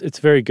 But it's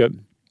very good.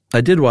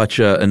 I did watch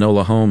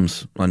Enola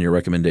Holmes on your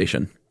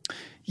recommendation.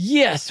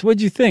 Yes.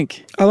 What'd you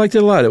think? I liked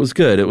it a lot. It was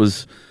good. It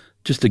was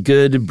just a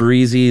good,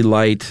 breezy,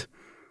 light,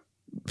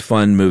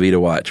 fun movie to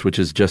watch, which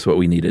is just what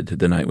we needed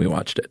the night we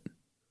watched it.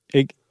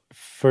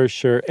 For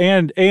sure.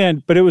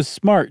 But it was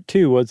smart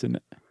too, wasn't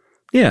it?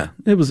 Yeah,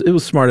 it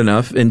was smart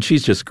enough. And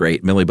she's just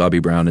great. Millie Bobby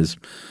Brown is,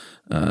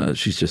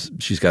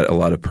 she's got a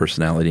lot of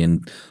personality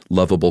and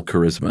lovable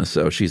charisma.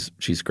 So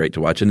she's great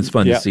to watch. And it's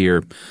fun to see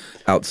her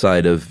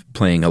outside of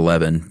playing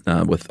 11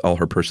 with all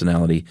her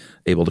personality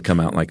able to come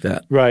out like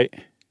that. Right.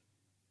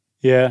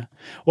 Yeah.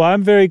 Well,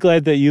 I'm very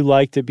glad that you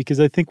liked it because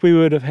I think we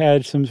would have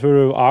had some sort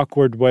of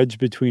awkward wedge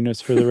between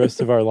us for the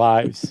rest of our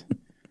lives.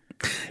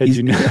 Had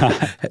you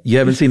not. You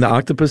haven't seen the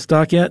octopus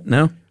doc yet?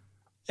 No?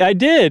 I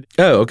did.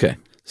 Oh, okay.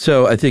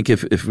 So I think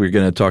if we're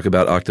going to talk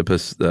about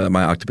octopus,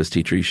 my octopus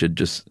teacher, you should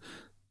just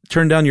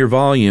turn down your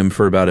volume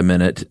for about a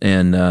minute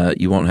and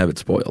you won't have it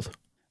spoiled.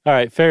 All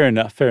right, fair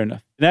enough.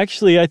 And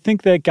actually, I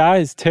think that guy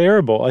is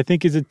terrible. I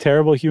think he's a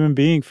terrible human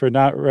being for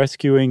not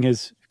rescuing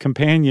his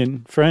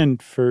companion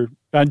friend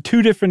on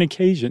 2 different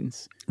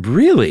occasions.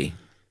 Really?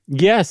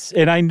 Yes,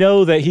 and I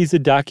know that he's a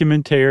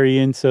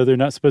documentarian, so they're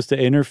not supposed to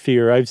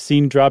interfere. I've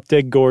seen Drop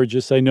Dead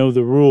Gorgeous. I know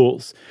the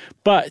rules.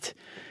 But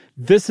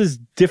this is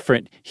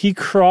different. He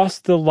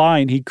crossed the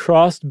line. He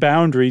crossed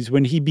boundaries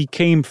when he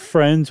became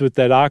friends with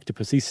that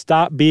octopus. He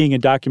stopped being a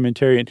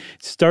documentarian,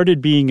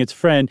 started being its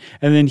friend,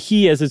 and then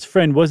he, as its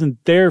friend, wasn't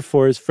there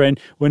for his friend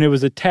when it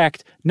was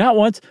attacked, not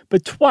once,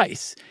 but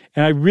twice.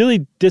 And I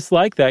really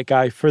dislike that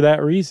guy for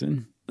that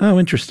reason. Oh,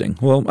 interesting.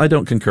 Well, I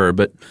don't concur,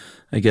 but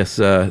I guess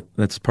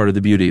that's part of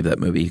the beauty of that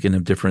movie. You can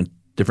have different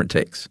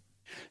takes.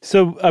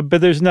 So,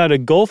 but there's not a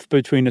gulf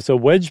between us, a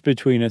wedge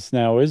between us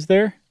now, is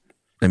there?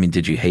 I mean,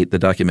 did you hate the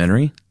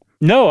documentary?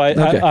 No, I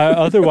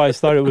otherwise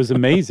thought it was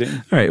amazing.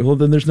 All right, well,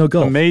 then there's no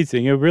gulf.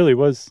 Amazing. It really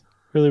was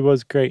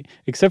great,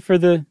 except for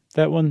that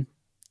one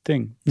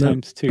thing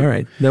times 2. All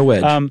right, no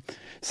wedge.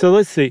 So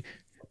let's see.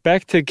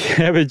 Back to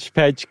Cabbage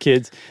Patch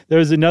Kids. There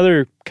was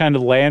another kind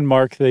of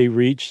landmark they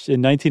reached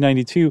in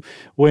 1992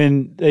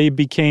 when they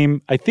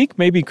became, I think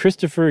maybe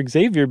Christopher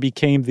Xavier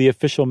became the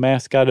official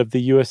mascot of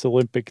the U.S.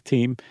 Olympic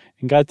team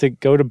and got to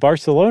go to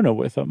Barcelona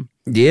with them.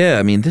 Yeah,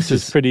 I mean, this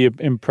is pretty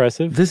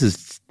impressive. This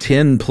is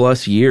 10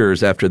 plus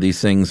years after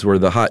these things were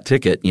the hot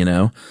ticket,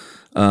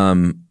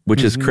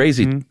 which is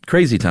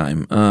crazy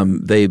time.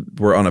 They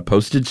were on a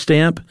postage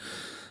stamp.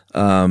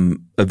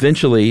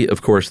 Eventually,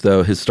 of course,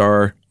 though,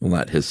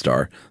 not his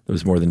star, there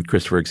was more than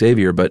Christopher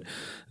Xavier, but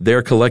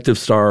their collective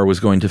star was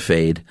going to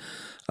fade.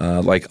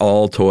 Like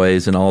all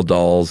toys and all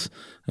dolls.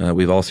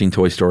 We've all seen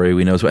Toy Story.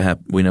 We know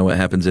what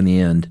happens in the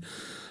end.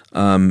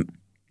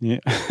 Yeah.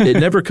 It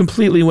never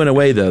completely went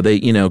away, though.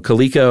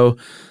 Coleco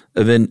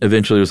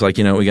eventually was like,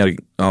 we got to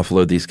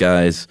offload these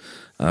guys.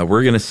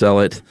 We're going to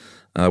sell it.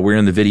 We're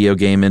in the video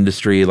game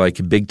industry,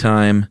 like big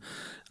time.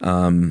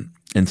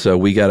 And so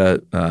we got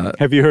to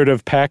Have you heard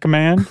of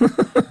Pac-Man?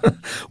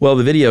 Well,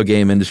 the video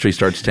game industry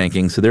starts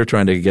tanking, so they're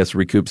trying to, I guess,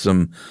 recoup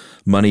some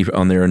money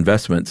on their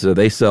investment. So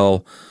they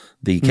sell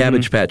the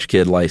Cabbage Patch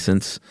Kid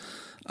license.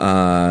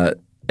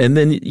 And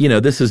then,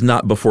 this is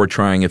not before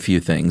trying a few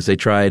things. They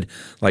tried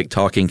like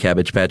talking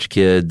Cabbage Patch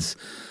Kids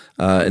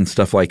and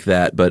stuff like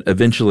that. But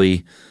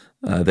eventually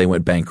they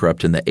went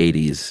bankrupt in the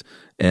 80s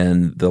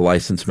and the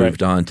license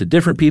moved on to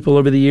different people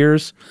over the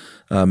years.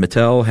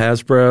 Mattel,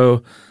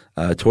 Hasbro,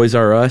 Toys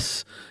R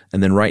Us.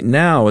 And then right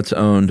now it's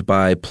owned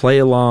by Play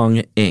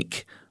Along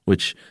Inc.,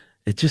 which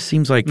it just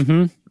seems like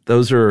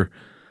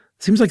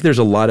seems like there's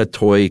a lot of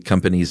toy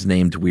companies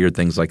named weird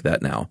things like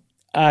that now.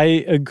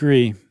 I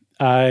agree.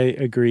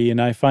 And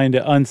I find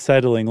it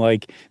unsettling.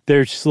 Like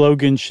their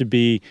slogan should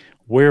be,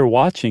 "We're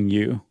watching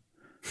you."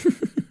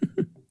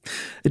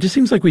 It just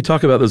seems like we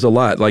talk about those a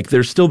lot. Like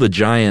there's still the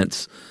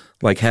giants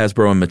like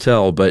Hasbro and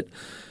Mattel, but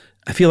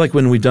I feel like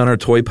when we've done our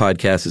toy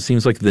podcast, it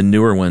seems like the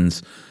newer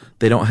ones,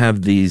 they don't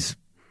have these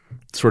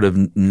sort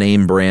of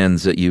name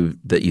brands that you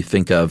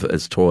think of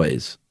as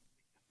toys.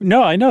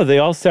 No, I know. They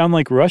all sound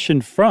like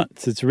Russian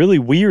fronts. It's really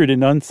weird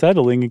and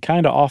unsettling and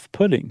kind of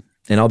off-putting.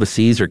 And all the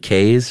C's are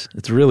K's.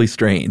 It's really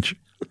strange.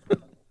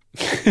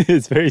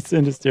 It's very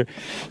sinister.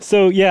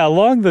 So yeah,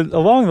 along the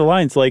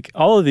lines, like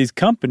all of these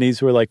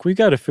companies were like, we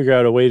got to figure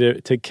out a way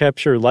to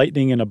capture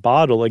lightning in a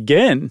bottle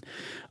again,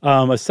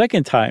 a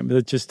second time.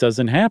 That just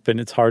doesn't happen.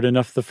 It's hard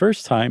enough the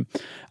first time.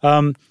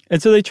 And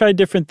so they tried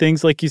different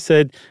things. Like you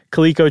said,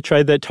 Coleco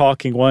tried that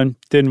talking one,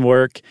 didn't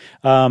work.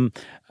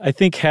 I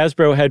think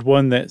Hasbro had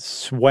one that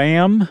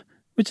swam,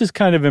 which is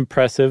kind of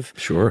impressive.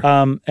 Sure.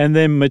 And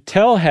then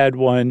Mattel had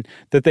one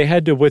that they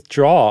had to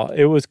withdraw.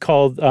 It was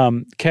called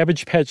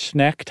Cabbage Patch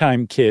Snack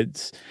Time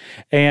Kids.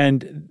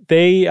 And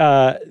they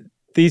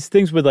these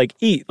things would like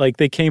eat. Like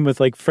they came with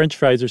like French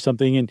fries or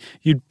something, and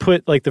you'd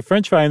put like the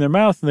French fry in their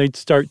mouth and they'd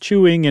start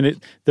chewing,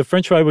 and the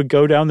French fry would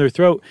go down their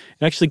throat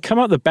and actually come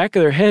out the back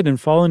of their head and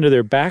fall into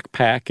their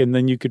backpack, and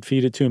then you could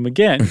feed it to them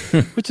again,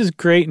 which is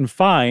great and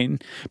fine.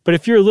 But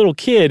if you're a little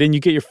kid and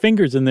you get your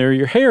fingers in there,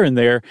 your hair in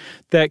there,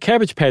 that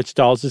Cabbage Patch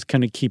doll is just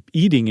going to keep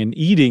eating,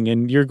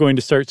 and you're going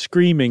to start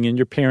screaming, and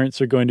your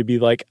parents are going to be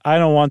like, I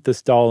don't want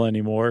this doll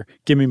anymore.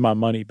 Give me my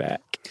money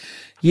back.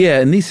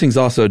 Yeah, and these things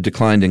also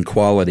declined in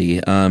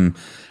quality. I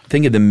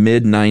think in the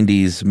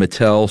mid-'90s,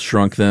 Mattel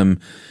shrunk them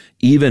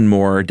even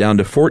more, down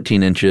to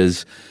 14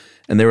 inches,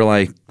 and they were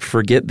like,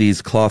 forget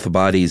these cloth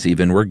bodies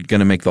even. We're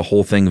going to make the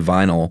whole thing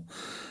vinyl.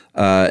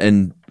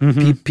 And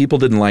people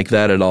didn't like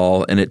that at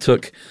all, and it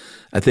took,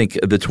 I think,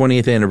 the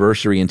 20th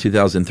anniversary in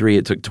 2003,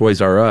 it took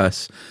Toys R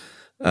Us,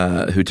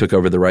 who took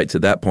over the rights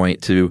at that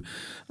point, to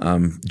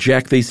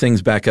jack these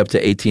things back up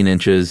to 18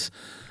 inches.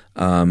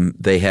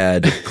 They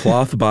had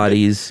cloth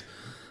bodies.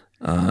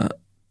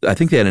 I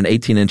think they had an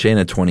 18-inch and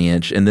a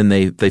 20-inch, and then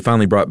they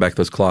finally brought back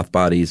those cloth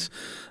bodies,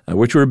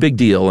 which were a big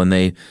deal, and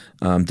they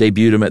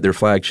debuted them at their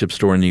flagship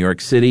store in New York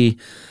City,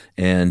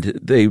 and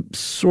they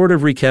sort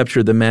of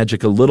recaptured the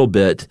magic a little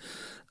bit.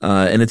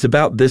 And it's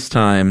about this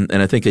time,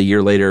 and I think a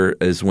year later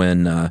is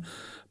when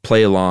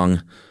Play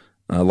Along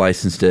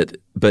licensed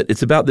it. But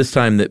it's about this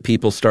time that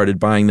people started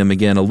buying them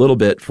again a little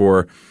bit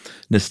for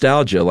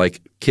nostalgia,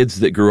 like kids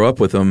that grew up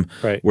with them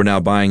were now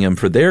buying them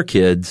for their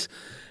kids.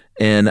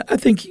 And I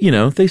think,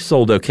 they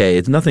sold okay.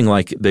 It's nothing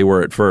like they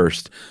were at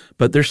first,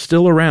 but they're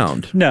still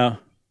around. No.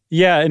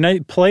 Yeah,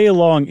 and Play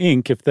Along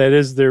Inc., if that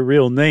is their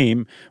real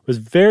name, was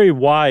very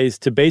wise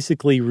to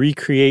basically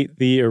recreate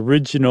the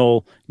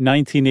original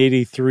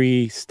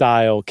 1983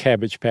 style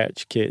Cabbage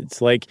Patch Kids.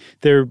 Like,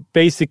 they're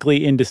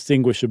basically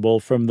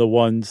indistinguishable from the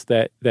ones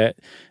that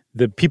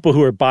the people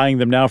who are buying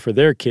them now for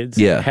their kids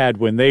had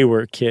when they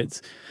were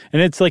kids.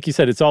 And it's like you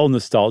said, it's all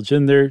nostalgia,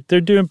 and they're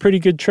doing pretty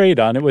good trade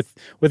on it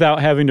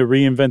without having to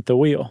reinvent the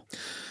wheel.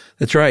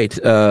 That's right.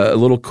 A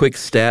little quick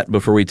stat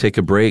before we take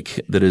a break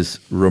that is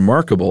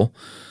remarkable.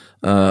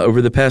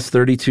 Over the past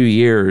 32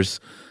 years,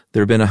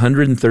 there have been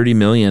 130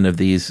 million of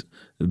these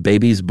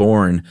babies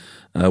born,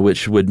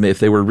 which would, if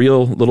they were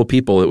real little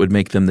people, it would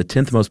make them the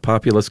 10th most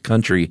populous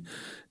country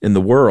in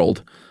the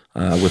world,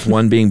 with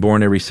one being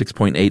born every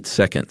 6.8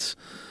 seconds.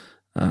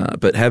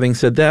 But having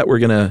said that, we're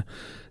going to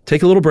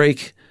take a little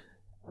break.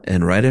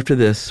 And right after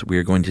this, we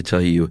are going to tell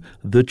you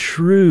the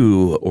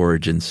true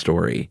origin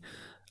story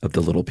of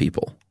the little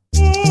people.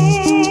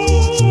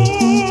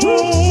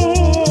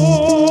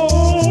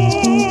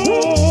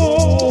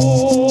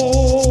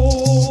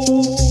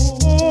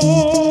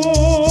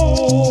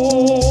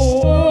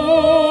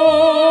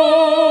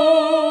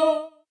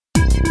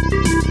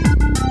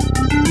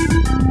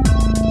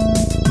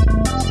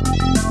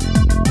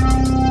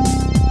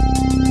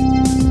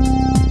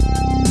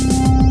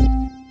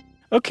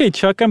 Okay,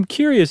 Chuck, I'm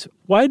curious.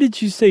 Why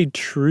did you say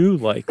true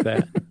like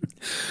that?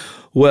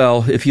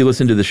 Well, if you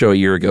listened to the show a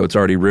year ago, it's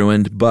already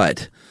ruined,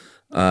 but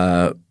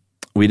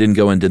we didn't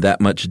go into that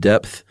much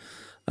depth.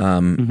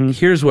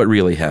 Here's what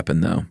really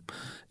happened, though.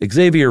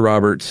 Xavier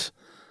Roberts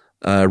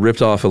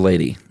ripped off a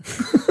lady.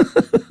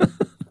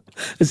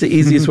 It's the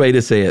easiest way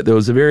to say it. There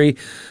was a very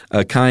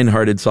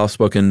kind-hearted,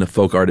 soft-spoken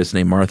folk artist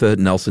named Martha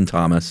Nelson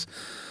Thomas.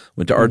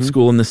 Went to art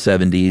school in the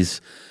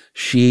 70s.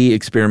 She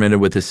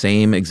experimented with the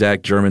same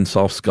exact German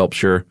soft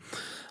sculpture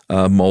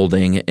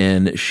molding,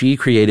 and she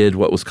created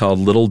what was called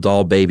little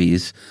doll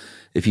babies.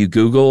 If you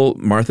Google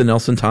Martha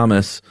Nelson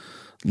Thomas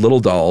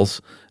little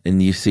dolls,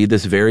 and you see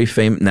this very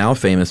now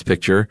famous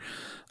picture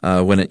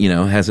when it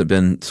hasn't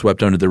been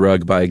swept under the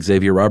rug by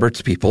Xavier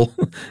Roberts' people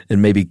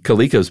and maybe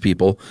Calico's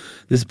people,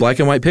 this black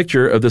and white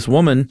picture of this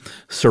woman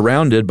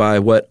surrounded by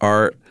what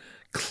are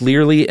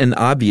clearly and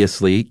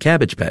obviously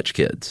Cabbage Patch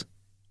Kids.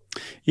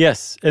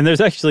 Yes, and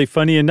there's actually,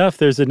 funny enough,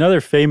 there's another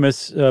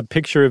famous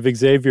picture of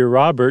Xavier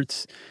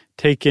Roberts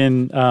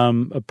taken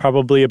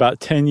probably about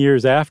 10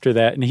 years after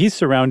that, and he's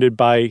surrounded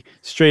by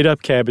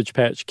straight-up Cabbage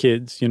Patch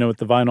Kids, with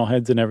the vinyl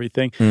heads and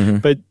everything.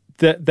 But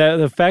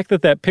the fact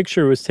that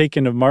picture was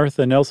taken of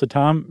Martha Nelson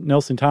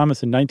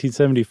Thomas in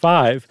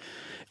 1975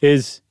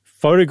 is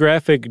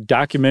photographic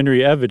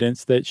documentary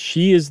evidence that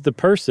she is the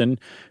person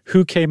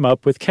who came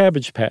up with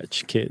Cabbage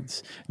Patch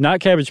Kids. Not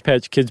Cabbage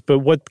Patch Kids, but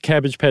what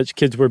Cabbage Patch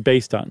Kids were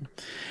based on.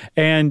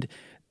 And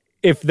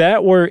if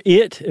that were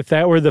it, if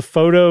that were the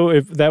photo,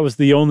 if that was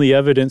the only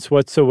evidence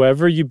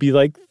whatsoever, you'd be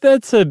like,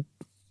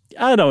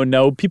 I don't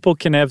know, people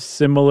can have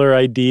similar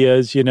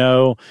ideas,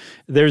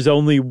 There's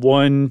only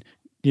one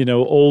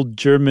old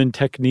German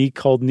technique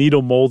called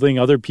needle molding.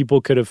 Other people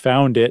could have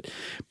found it.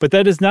 But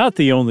that is not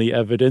the only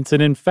evidence.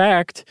 And in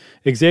fact,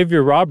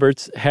 Xavier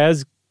Roberts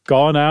has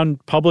gone on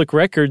public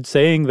record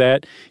saying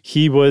that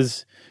he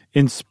was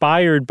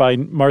inspired by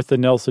Martha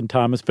Nelson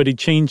Thomas, but he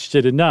changed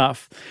it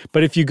enough.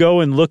 But if you go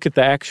and look at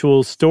the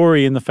actual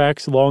story and the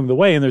facts along the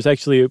way, and there's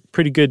actually a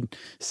pretty good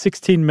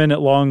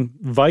 16-minute long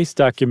Vice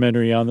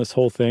documentary on this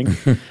whole thing,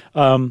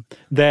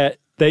 that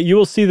you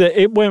will see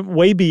that it went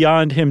way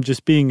beyond him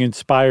just being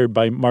inspired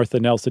by Martha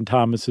Nelson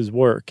Thomas's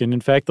work. And in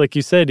fact, like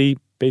you said, he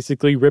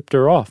basically ripped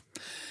her off.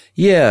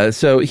 Yeah,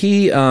 so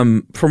he,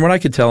 from what I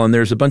could tell, and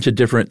there's a bunch of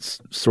different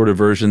sort of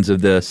versions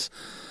of this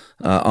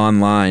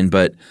online,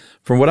 but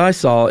from what I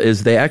saw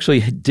is they actually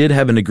did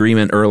have an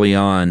agreement early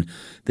on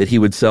that he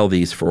would sell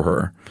these for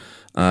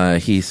her.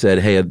 He said,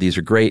 hey, these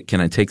are great.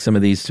 Can I take some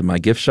of these to my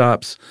gift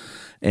shops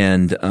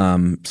and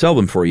sell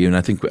them for you? And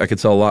I think I could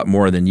sell a lot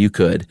more than you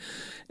could.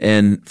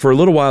 And for a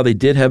little while, they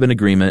did have an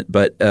agreement,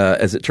 but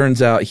as it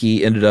turns out,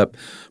 he ended up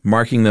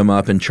marking them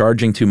up and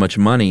charging too much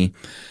money,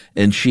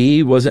 and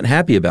she wasn't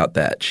happy about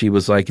that. She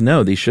was like,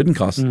 no, these shouldn't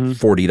cost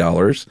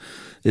 $40.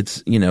 It's,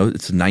 it's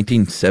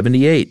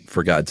 1978,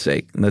 for God's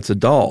sake, and that's a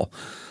doll.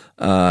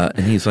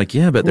 And he's like,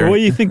 yeah, but they're... What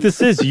do you think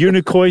this is,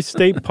 Unicoi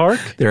State Park?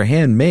 They're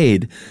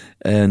handmade,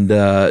 and,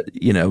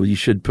 you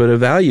should put a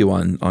value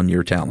on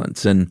your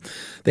talents. And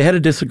they had a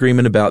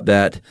disagreement about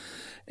that.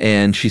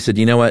 And she said,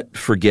 you know what,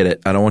 forget it.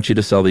 I don't want you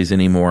to sell these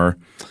anymore.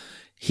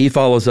 He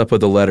follows up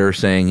with a letter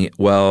saying,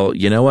 well,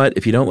 you know what,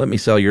 if you don't let me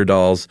sell your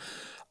dolls,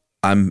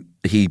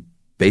 he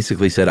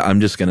basically said,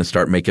 I'm just going to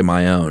start making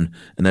my own.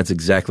 And that's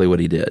exactly what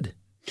he did.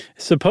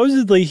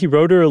 Supposedly, he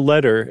wrote her a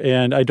letter,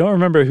 and I don't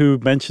remember who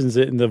mentions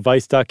it in the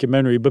Vice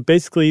documentary, but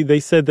basically they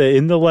said that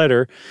in the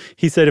letter,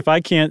 he said, if I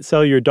can't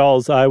sell your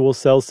dolls, I will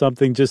sell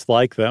something just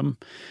like them.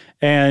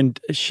 And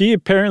she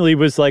apparently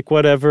was like,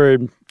 whatever,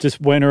 and just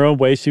went her own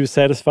way. She was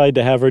satisfied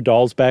to have her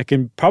dolls back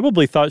and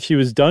probably thought she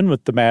was done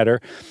with the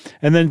matter.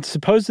 And then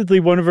supposedly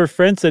one of her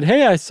friends said,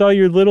 hey, I saw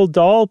your little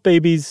doll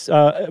babies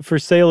for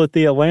sale at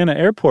the Atlanta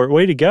airport.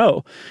 Way to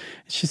go.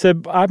 She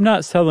said, I'm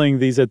not selling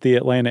these at the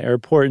Atlanta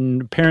airport.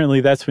 And apparently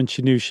that's when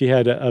she knew she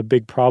had a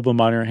big problem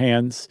on her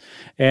hands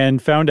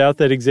and found out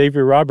that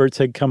Xavier Roberts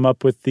had come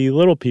up with the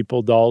Little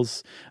People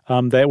dolls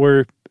that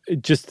were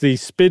just the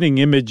spitting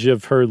image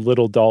of her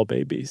little doll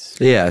babies.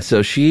 Yeah,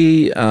 so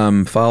she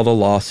filed a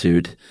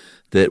lawsuit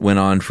that went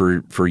on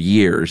for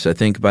years. I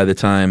think by the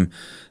time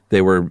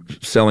they were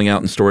selling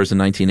out in stores in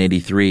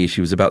 1983, she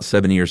was about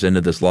 7 years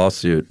into this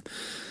lawsuit.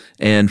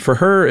 And for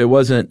her, it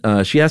wasn't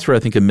she asked for, I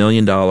think, $1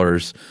 million,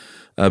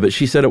 but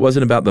she said it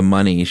wasn't about the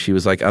money. She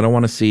was like, I don't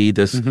want to see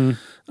this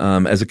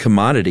as a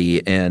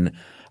commodity, and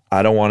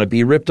I don't want to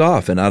be ripped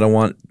off, and I don't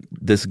want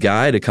this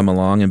guy to come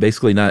along and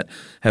basically not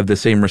have the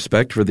same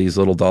respect for these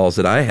little dolls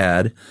that I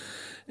had.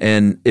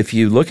 And if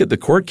you look at the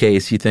court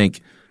case, you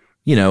think,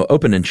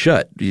 open and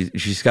shut.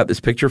 She's got this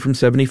picture from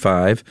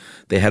 1975.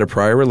 They had a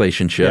prior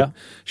relationship. Yeah.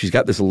 She's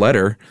got this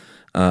letter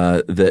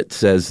that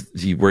says,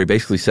 where he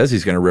basically says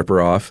he's going to rip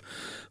her off,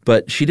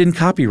 but she didn't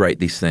copyright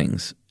these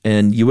things.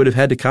 And you would have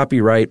had to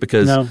copyright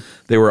because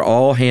they were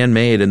all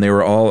handmade and they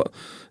were all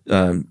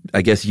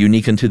I guess,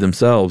 unique unto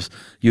themselves.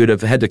 You would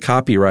have had to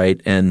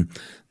copyright and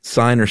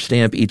sign or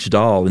stamp each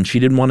doll, and she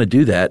didn't want to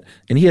do that,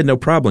 and he had no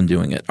problem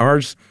doing it.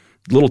 Ours,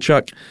 little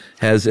Chuck,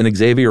 has an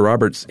Xavier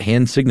Roberts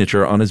hand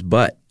signature on his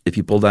butt if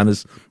you pull down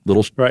his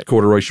little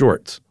corduroy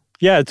shorts.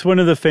 Yeah, it's one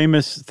of the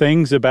famous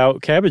things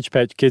about Cabbage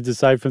Patch Kids,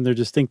 aside from their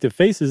distinctive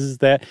faces, is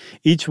that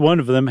each one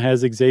of them has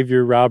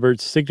Xavier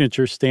Roberts'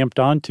 signature stamped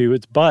onto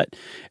its butt.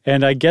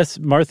 And I guess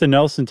Martha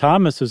Nelson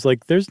Thomas was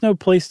like, there's no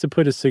place to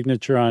put a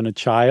signature on a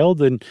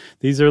child, and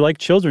these are like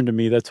children to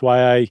me. That's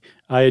why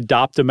I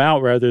adopt them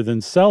out rather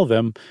than sell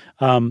them.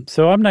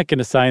 So I'm not going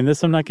to sign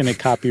this. I'm not going to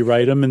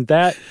copyright them. And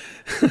that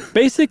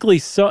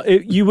basically,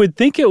 you would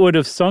think it would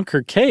have sunk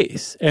her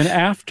case. And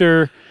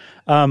after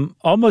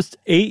almost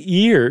 8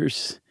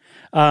 years...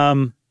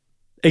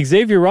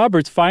 Xavier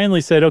Roberts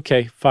finally said,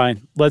 okay,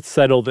 fine, let's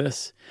settle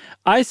this.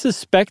 I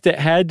suspect it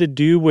had to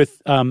do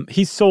with,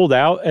 he sold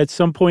out at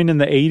some point in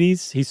the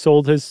 80s. He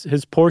sold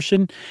his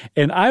portion.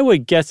 And I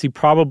would guess he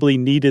probably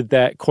needed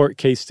that court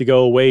case to go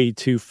away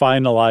to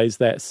finalize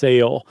that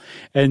sale.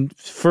 And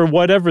for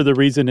whatever the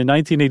reason, in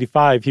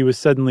 1985, he was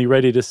suddenly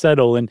ready to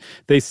settle. And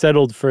they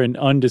settled for an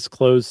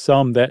undisclosed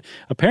sum that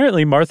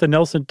apparently Martha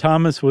Nelson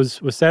Thomas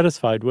was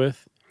satisfied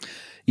with.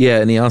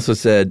 Yeah, and he also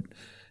said,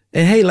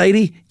 and hey,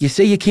 lady, you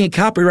say you can't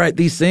copyright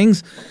these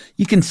things.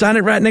 You can sign it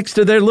right next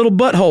to their little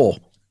butthole.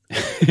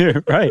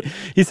 Right.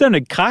 He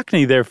sounded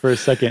Cockney there for a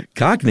second.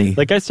 Cockney?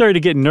 Like I started to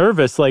get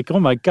nervous, like, oh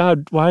my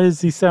God, why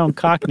does he sound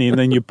Cockney? And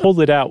then you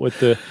pulled it out with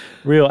the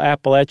real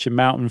Appalachian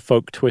Mountain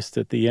folk twist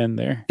at the end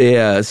there.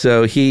 Yeah,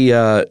 so he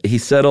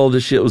settled.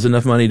 It was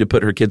enough money to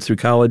put her kids through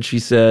college, she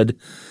said.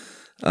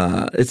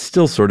 It's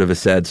still sort of a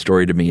sad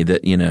story to me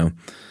that,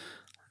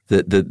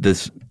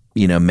 this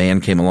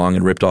man came along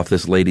and ripped off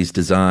this lady's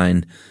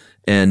design,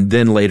 and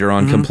then later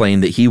on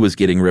complained that he was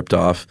getting ripped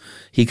off.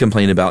 He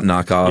complained about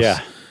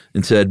knockoffs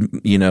and said,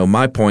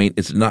 my point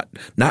is not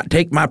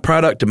take my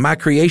product and my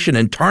creation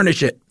and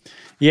tarnish it.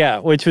 Yeah,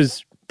 which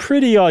was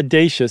pretty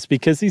audacious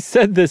because he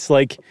said this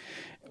like,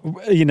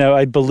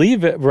 I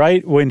believe it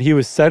right when he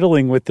was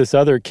settling with this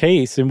other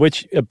case, in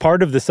which a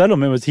part of the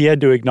settlement was he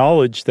had to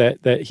acknowledge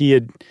that he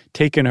had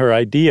taken her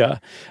idea.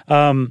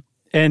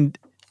 And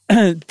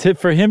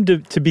for him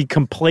to be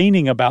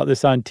complaining about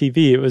this on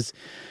TV, it was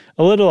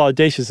a little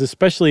audacious,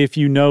 especially if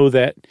you know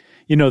that,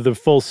 the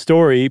full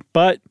story.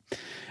 But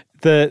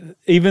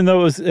even though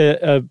it was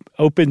a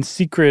open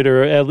secret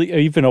or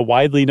even a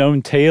widely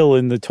known tale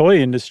in the toy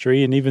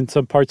industry and even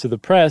some parts of the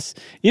press,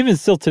 even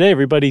still today,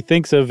 everybody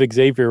thinks of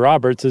Xavier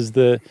Roberts as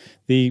the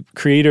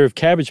creator of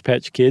Cabbage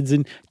Patch Kids,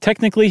 and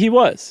technically he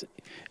was,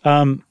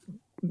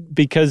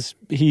 because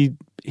he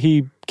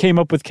came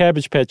up with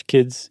Cabbage Patch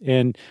Kids,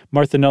 and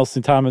Martha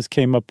Nelson Thomas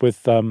came up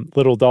with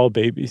little doll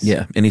babies.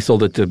 Yeah, and he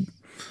sold it to,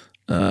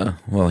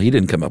 he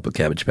didn't come up with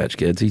Cabbage Patch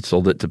Kids. He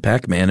sold it to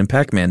Pac-Man, and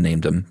Pac-Man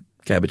named them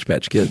Cabbage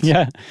Patch Kids.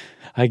 Yeah,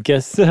 I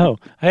guess so.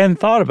 I hadn't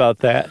thought about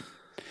that.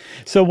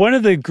 So one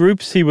of the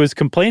groups he was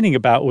complaining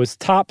about was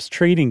Topps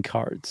Trading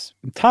Cards.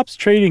 Topps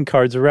Trading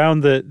Cards,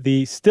 around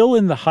the still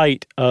in the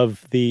height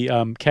of the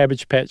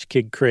Cabbage Patch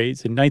Kid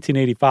craze in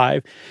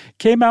 1985,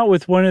 came out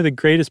with one of the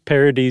greatest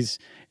parodies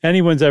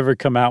anyone's ever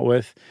come out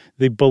with,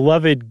 the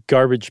beloved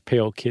Garbage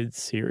Pail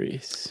Kids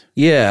series.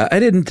 Yeah,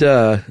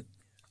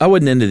 I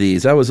wasn't into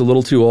these. I was a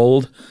little too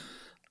old.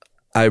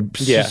 I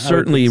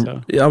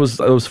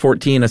was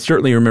 14. I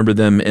certainly remember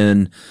them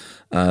in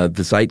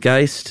the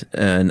zeitgeist,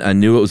 and I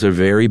knew it was a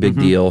very big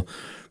deal.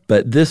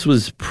 But this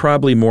was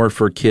probably more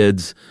for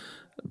kids,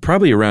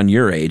 probably around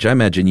your age. I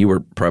imagine you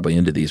were probably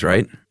into these,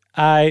 right?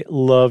 I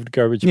loved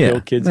Garbage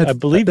Pail Kids. I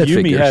believe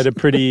Yumi had a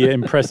pretty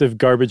impressive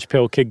Garbage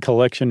Pail Kid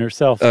collection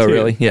herself, too. Oh,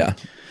 really? Yeah.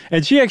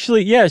 And she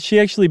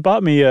actually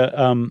bought me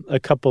a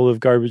couple of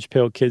Garbage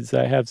Pail Kids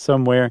I have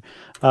somewhere.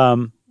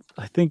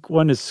 I think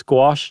one is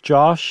Squash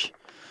Josh.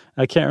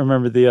 I can't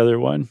remember the other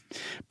one.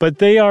 But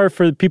they are,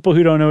 for people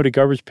who don't know what a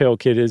Garbage Pail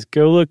Kid is,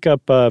 go look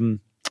up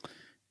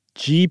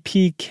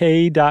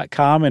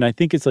gpk.com, and I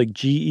think it's like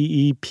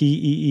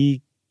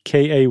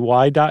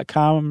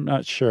geepeekai.com. I'm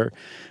not sure.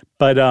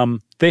 But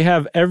they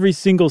have every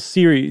single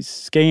series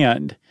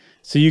scanned.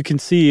 So you can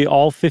see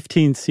all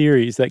 15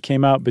 series that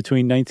came out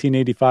between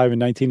 1985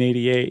 and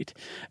 1988.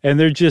 And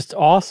they're just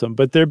awesome.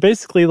 But they're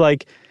basically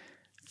like,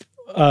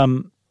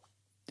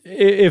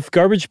 if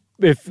Cabbage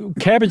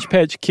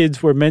Patch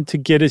Kids were meant to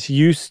get us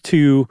used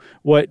to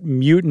what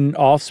mutant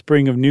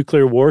offspring of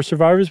nuclear war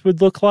survivors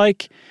would look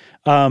like,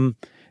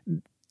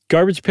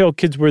 Garbage Pail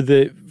Kids were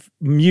the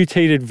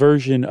mutated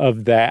version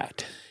of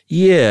that.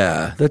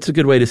 Yeah, that's a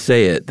good way to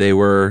say it. They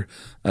were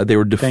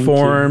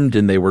deformed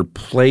and they were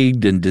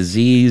plagued and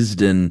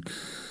diseased, and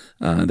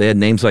they had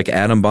names like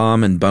Atom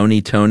Bomb and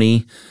Bony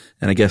Tony,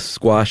 and I guess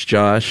Squash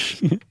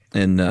Josh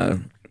and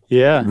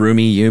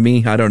Roomy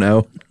Yumi. I don't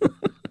know.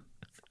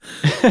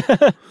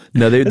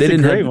 No, they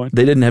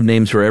didn't have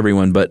names for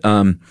everyone, but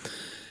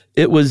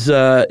it was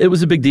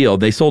a big deal.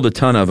 They sold a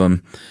ton of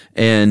them,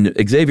 and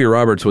Xavier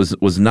Roberts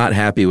was not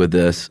happy with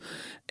this,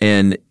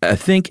 and I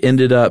think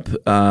ended up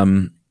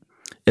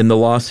in the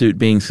lawsuit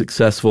being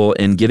successful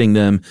in getting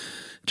them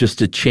just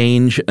to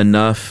change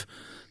enough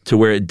to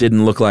where it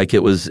didn't look like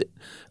it was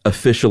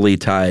officially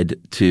tied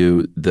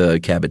to the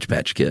Cabbage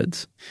Patch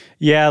Kids.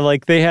 Yeah,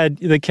 like they had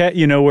the cat,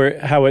 where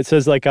how it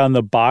says like on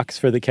the box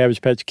for the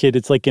Cabbage Patch Kid,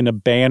 it's like in a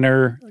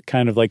banner,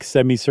 kind of like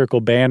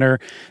semicircle banner.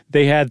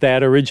 They had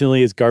that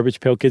originally as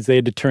Garbage Pail Kids. They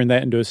had to turn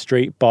that into a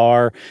straight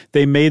bar.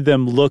 They made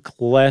them look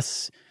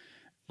less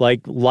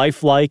like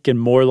lifelike and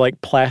more like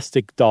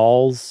plastic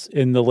dolls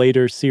in the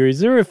later series.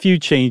 There were a few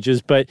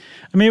changes, but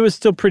I mean, it was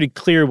still pretty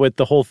clear what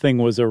the whole thing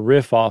was a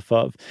riff off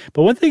of.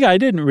 But one thing I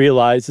didn't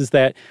realize is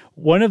that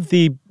one of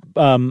the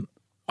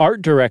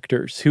art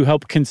directors who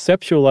helped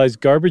conceptualize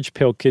Garbage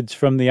Pail Kids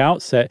from the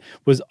outset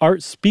was Art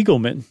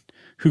Spiegelman,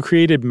 who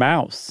created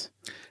Mouse.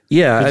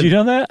 Yeah. Did you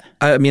know that?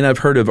 I mean, I've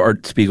heard of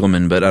Art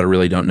Spiegelman, but I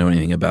really don't know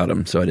anything about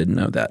him, so I didn't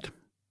know that.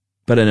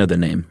 But I know the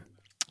name.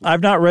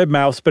 I've not read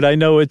Mouse, but I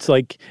know it's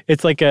like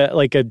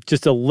a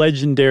just a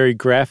legendary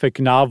graphic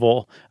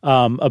novel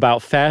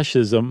about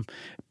fascism.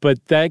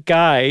 But that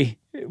guy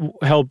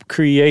helped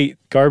create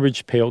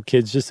Garbage Pail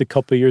Kids just a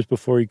couple of years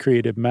before he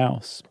created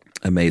Mouse.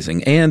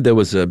 Amazing. And there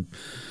was a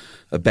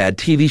bad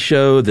TV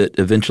show that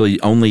eventually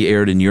only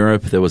aired in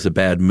Europe. There was a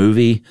bad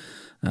movie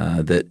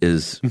that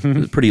is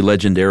pretty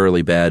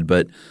legendarily bad,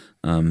 but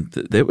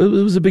it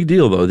was a big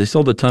deal, though. They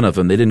sold a ton of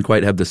them. They didn't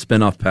quite have the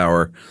spinoff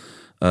power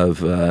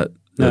of the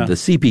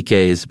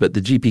CPKs, but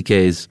the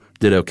GPKs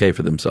did okay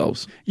for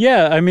themselves.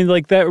 Yeah, I mean,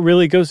 like that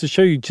really goes to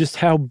show you just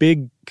how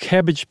big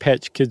Cabbage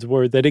Patch Kids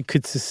were, that it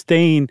could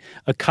sustain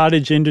a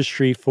cottage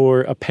industry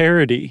for a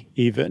parody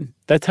even.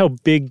 That's how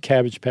big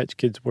Cabbage Patch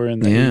Kids were in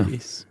the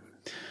 80s.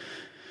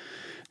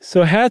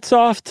 So hats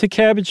off to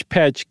Cabbage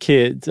Patch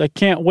Kids. I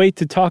can't wait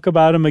to talk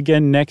about them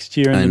again next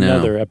year in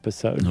another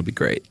episode. It'll be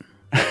great.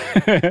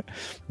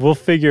 We'll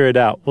figure it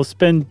out. We'll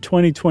spend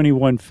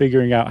 2021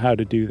 figuring out how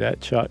to do that,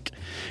 Chuck.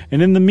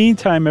 And in the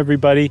meantime,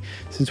 everybody,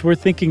 since we're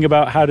thinking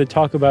about how to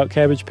talk about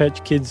Cabbage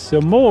Patch Kids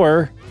some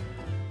more,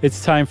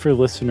 it's time for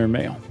listener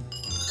mail.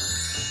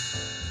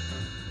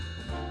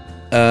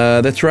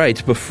 That's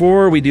right.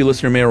 Before we do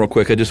listener mail real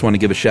quick, I just want to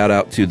give a shout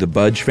out to the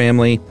Budge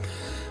family.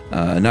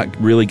 Not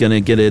really going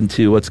to get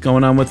into what's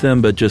going on with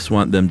them, but just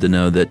want them to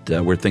know that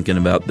we're thinking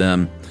about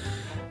them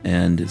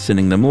and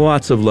sending them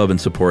lots of love and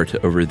support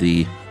over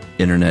the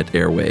internet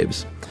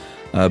airwaves.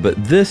 But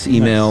this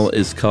email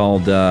is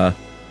called, I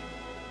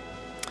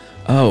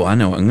know, I'm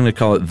going to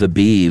call it The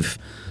Beeve.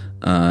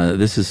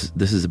 This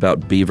is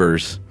about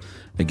beavers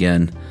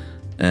again.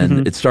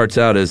 And it starts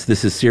out as,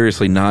 this is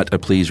seriously not a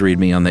please read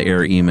me on the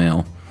air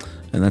email.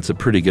 And that's a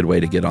pretty good way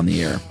to get on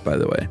the air, by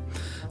the way.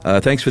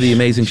 Thanks for the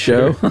amazing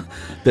show.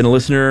 Been a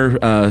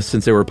listener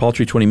since they were a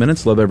paltry 20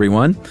 minutes. Love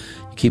everyone.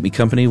 You keep me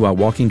company while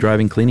walking,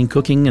 driving, cleaning,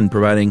 cooking, and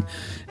providing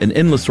an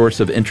endless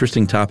source of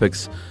interesting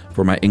topics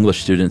for my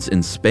English students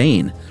in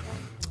Spain.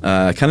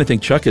 I kind of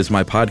think Chuck is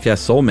my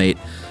podcast soulmate,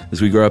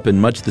 as we grew up in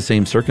much the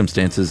same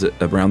circumstances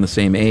around the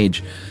same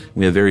age.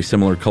 We have very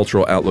similar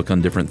cultural outlook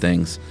on different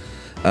things.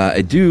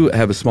 I do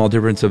have a small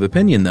difference of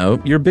opinion,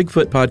 though. Your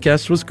Bigfoot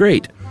podcast was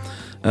great.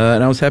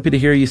 And I was happy to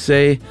hear you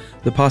say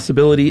the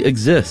possibility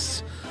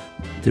exists.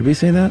 Did we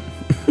say that?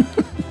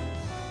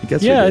 I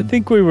guess we did. I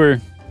think we were.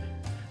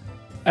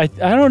 I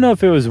don't know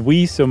if it was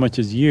we so much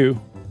as you.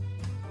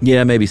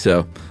 Yeah, maybe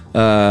so.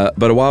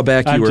 But a while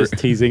back you were... I'm just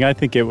teasing. I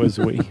think it was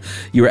we.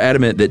 You were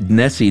adamant that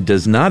Nessie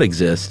does not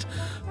exist.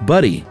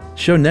 Buddy,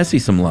 show Nessie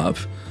some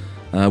love.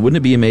 Wouldn't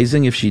it be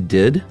amazing if she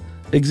did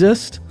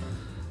exist?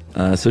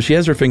 So she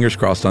has her fingers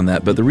crossed on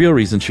that. But the real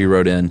reason she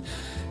wrote in,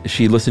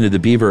 she listened to the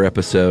Beaver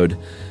episode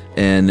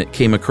and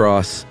came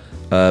across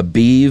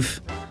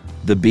Beeve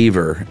the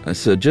beaver.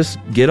 So just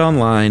get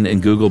online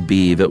and Google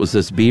beaver. It was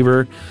this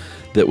beaver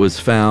that was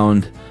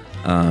found,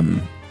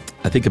 I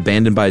think,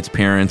 abandoned by its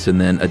parents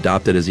and then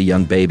adopted as a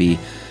young baby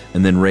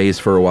and then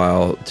raised for a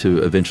while to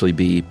eventually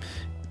be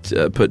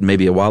put in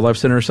maybe a wildlife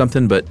center or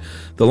something. But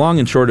the long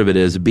and short of it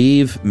is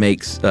beaver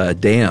makes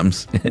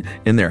dams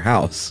in their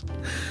house.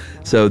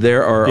 So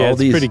there are all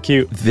these pretty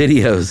cute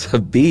videos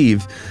of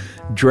beaver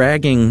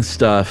dragging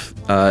stuff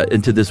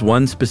into this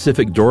one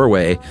specific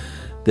doorway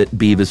that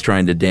beaver is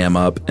trying to dam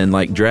up, and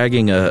like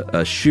dragging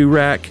a shoe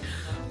rack,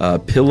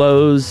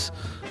 pillows,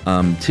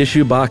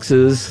 tissue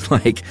boxes,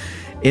 like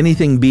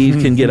anything beaver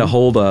can get a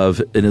hold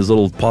of in his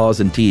little paws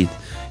and teeth,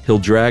 he'll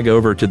drag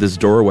over to this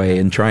doorway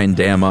and try and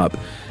dam up.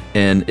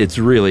 And it's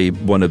really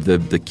one of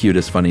the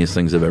cutest, funniest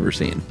things I've ever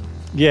seen.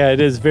 Yeah, it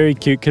is very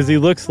cute because he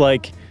looks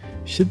like,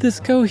 should this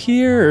go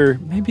here or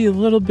maybe a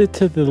little bit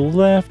to the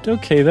left?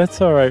 Okay,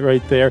 that's all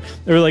right there.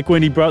 Or like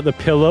when he brought the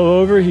pillow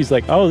over, he's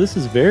like, oh, this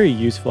is very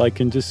useful. I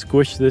can just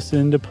squish this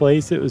into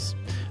place. It was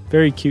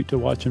very cute to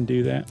watch him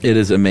do that. It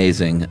is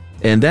amazing.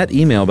 And that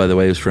email, by the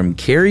way, is from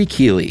Carrie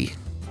Keeley.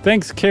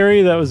 Thanks,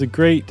 Carrie. That was a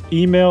great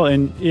email.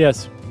 And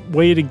yes,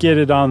 way to get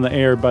it on the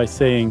air by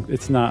saying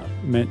it's not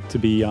meant to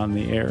be on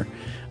the air.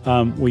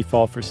 We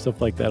fall for stuff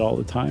like that all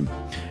the time.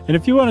 And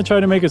if you want to try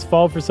to make us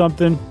fall for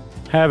something,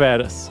 have at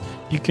us.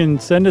 You can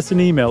send us an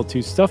email to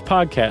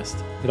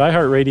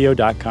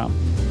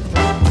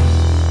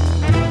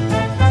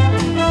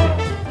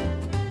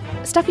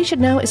stuffpodcast@iheartradio.com. Stuff You Should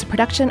Know is a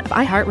production of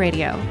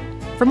iHeartRadio.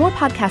 For more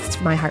podcasts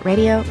from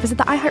iHeartRadio, visit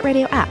the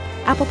iHeartRadio app,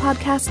 Apple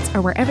Podcasts,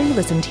 or wherever you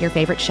listen to your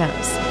favorite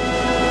shows.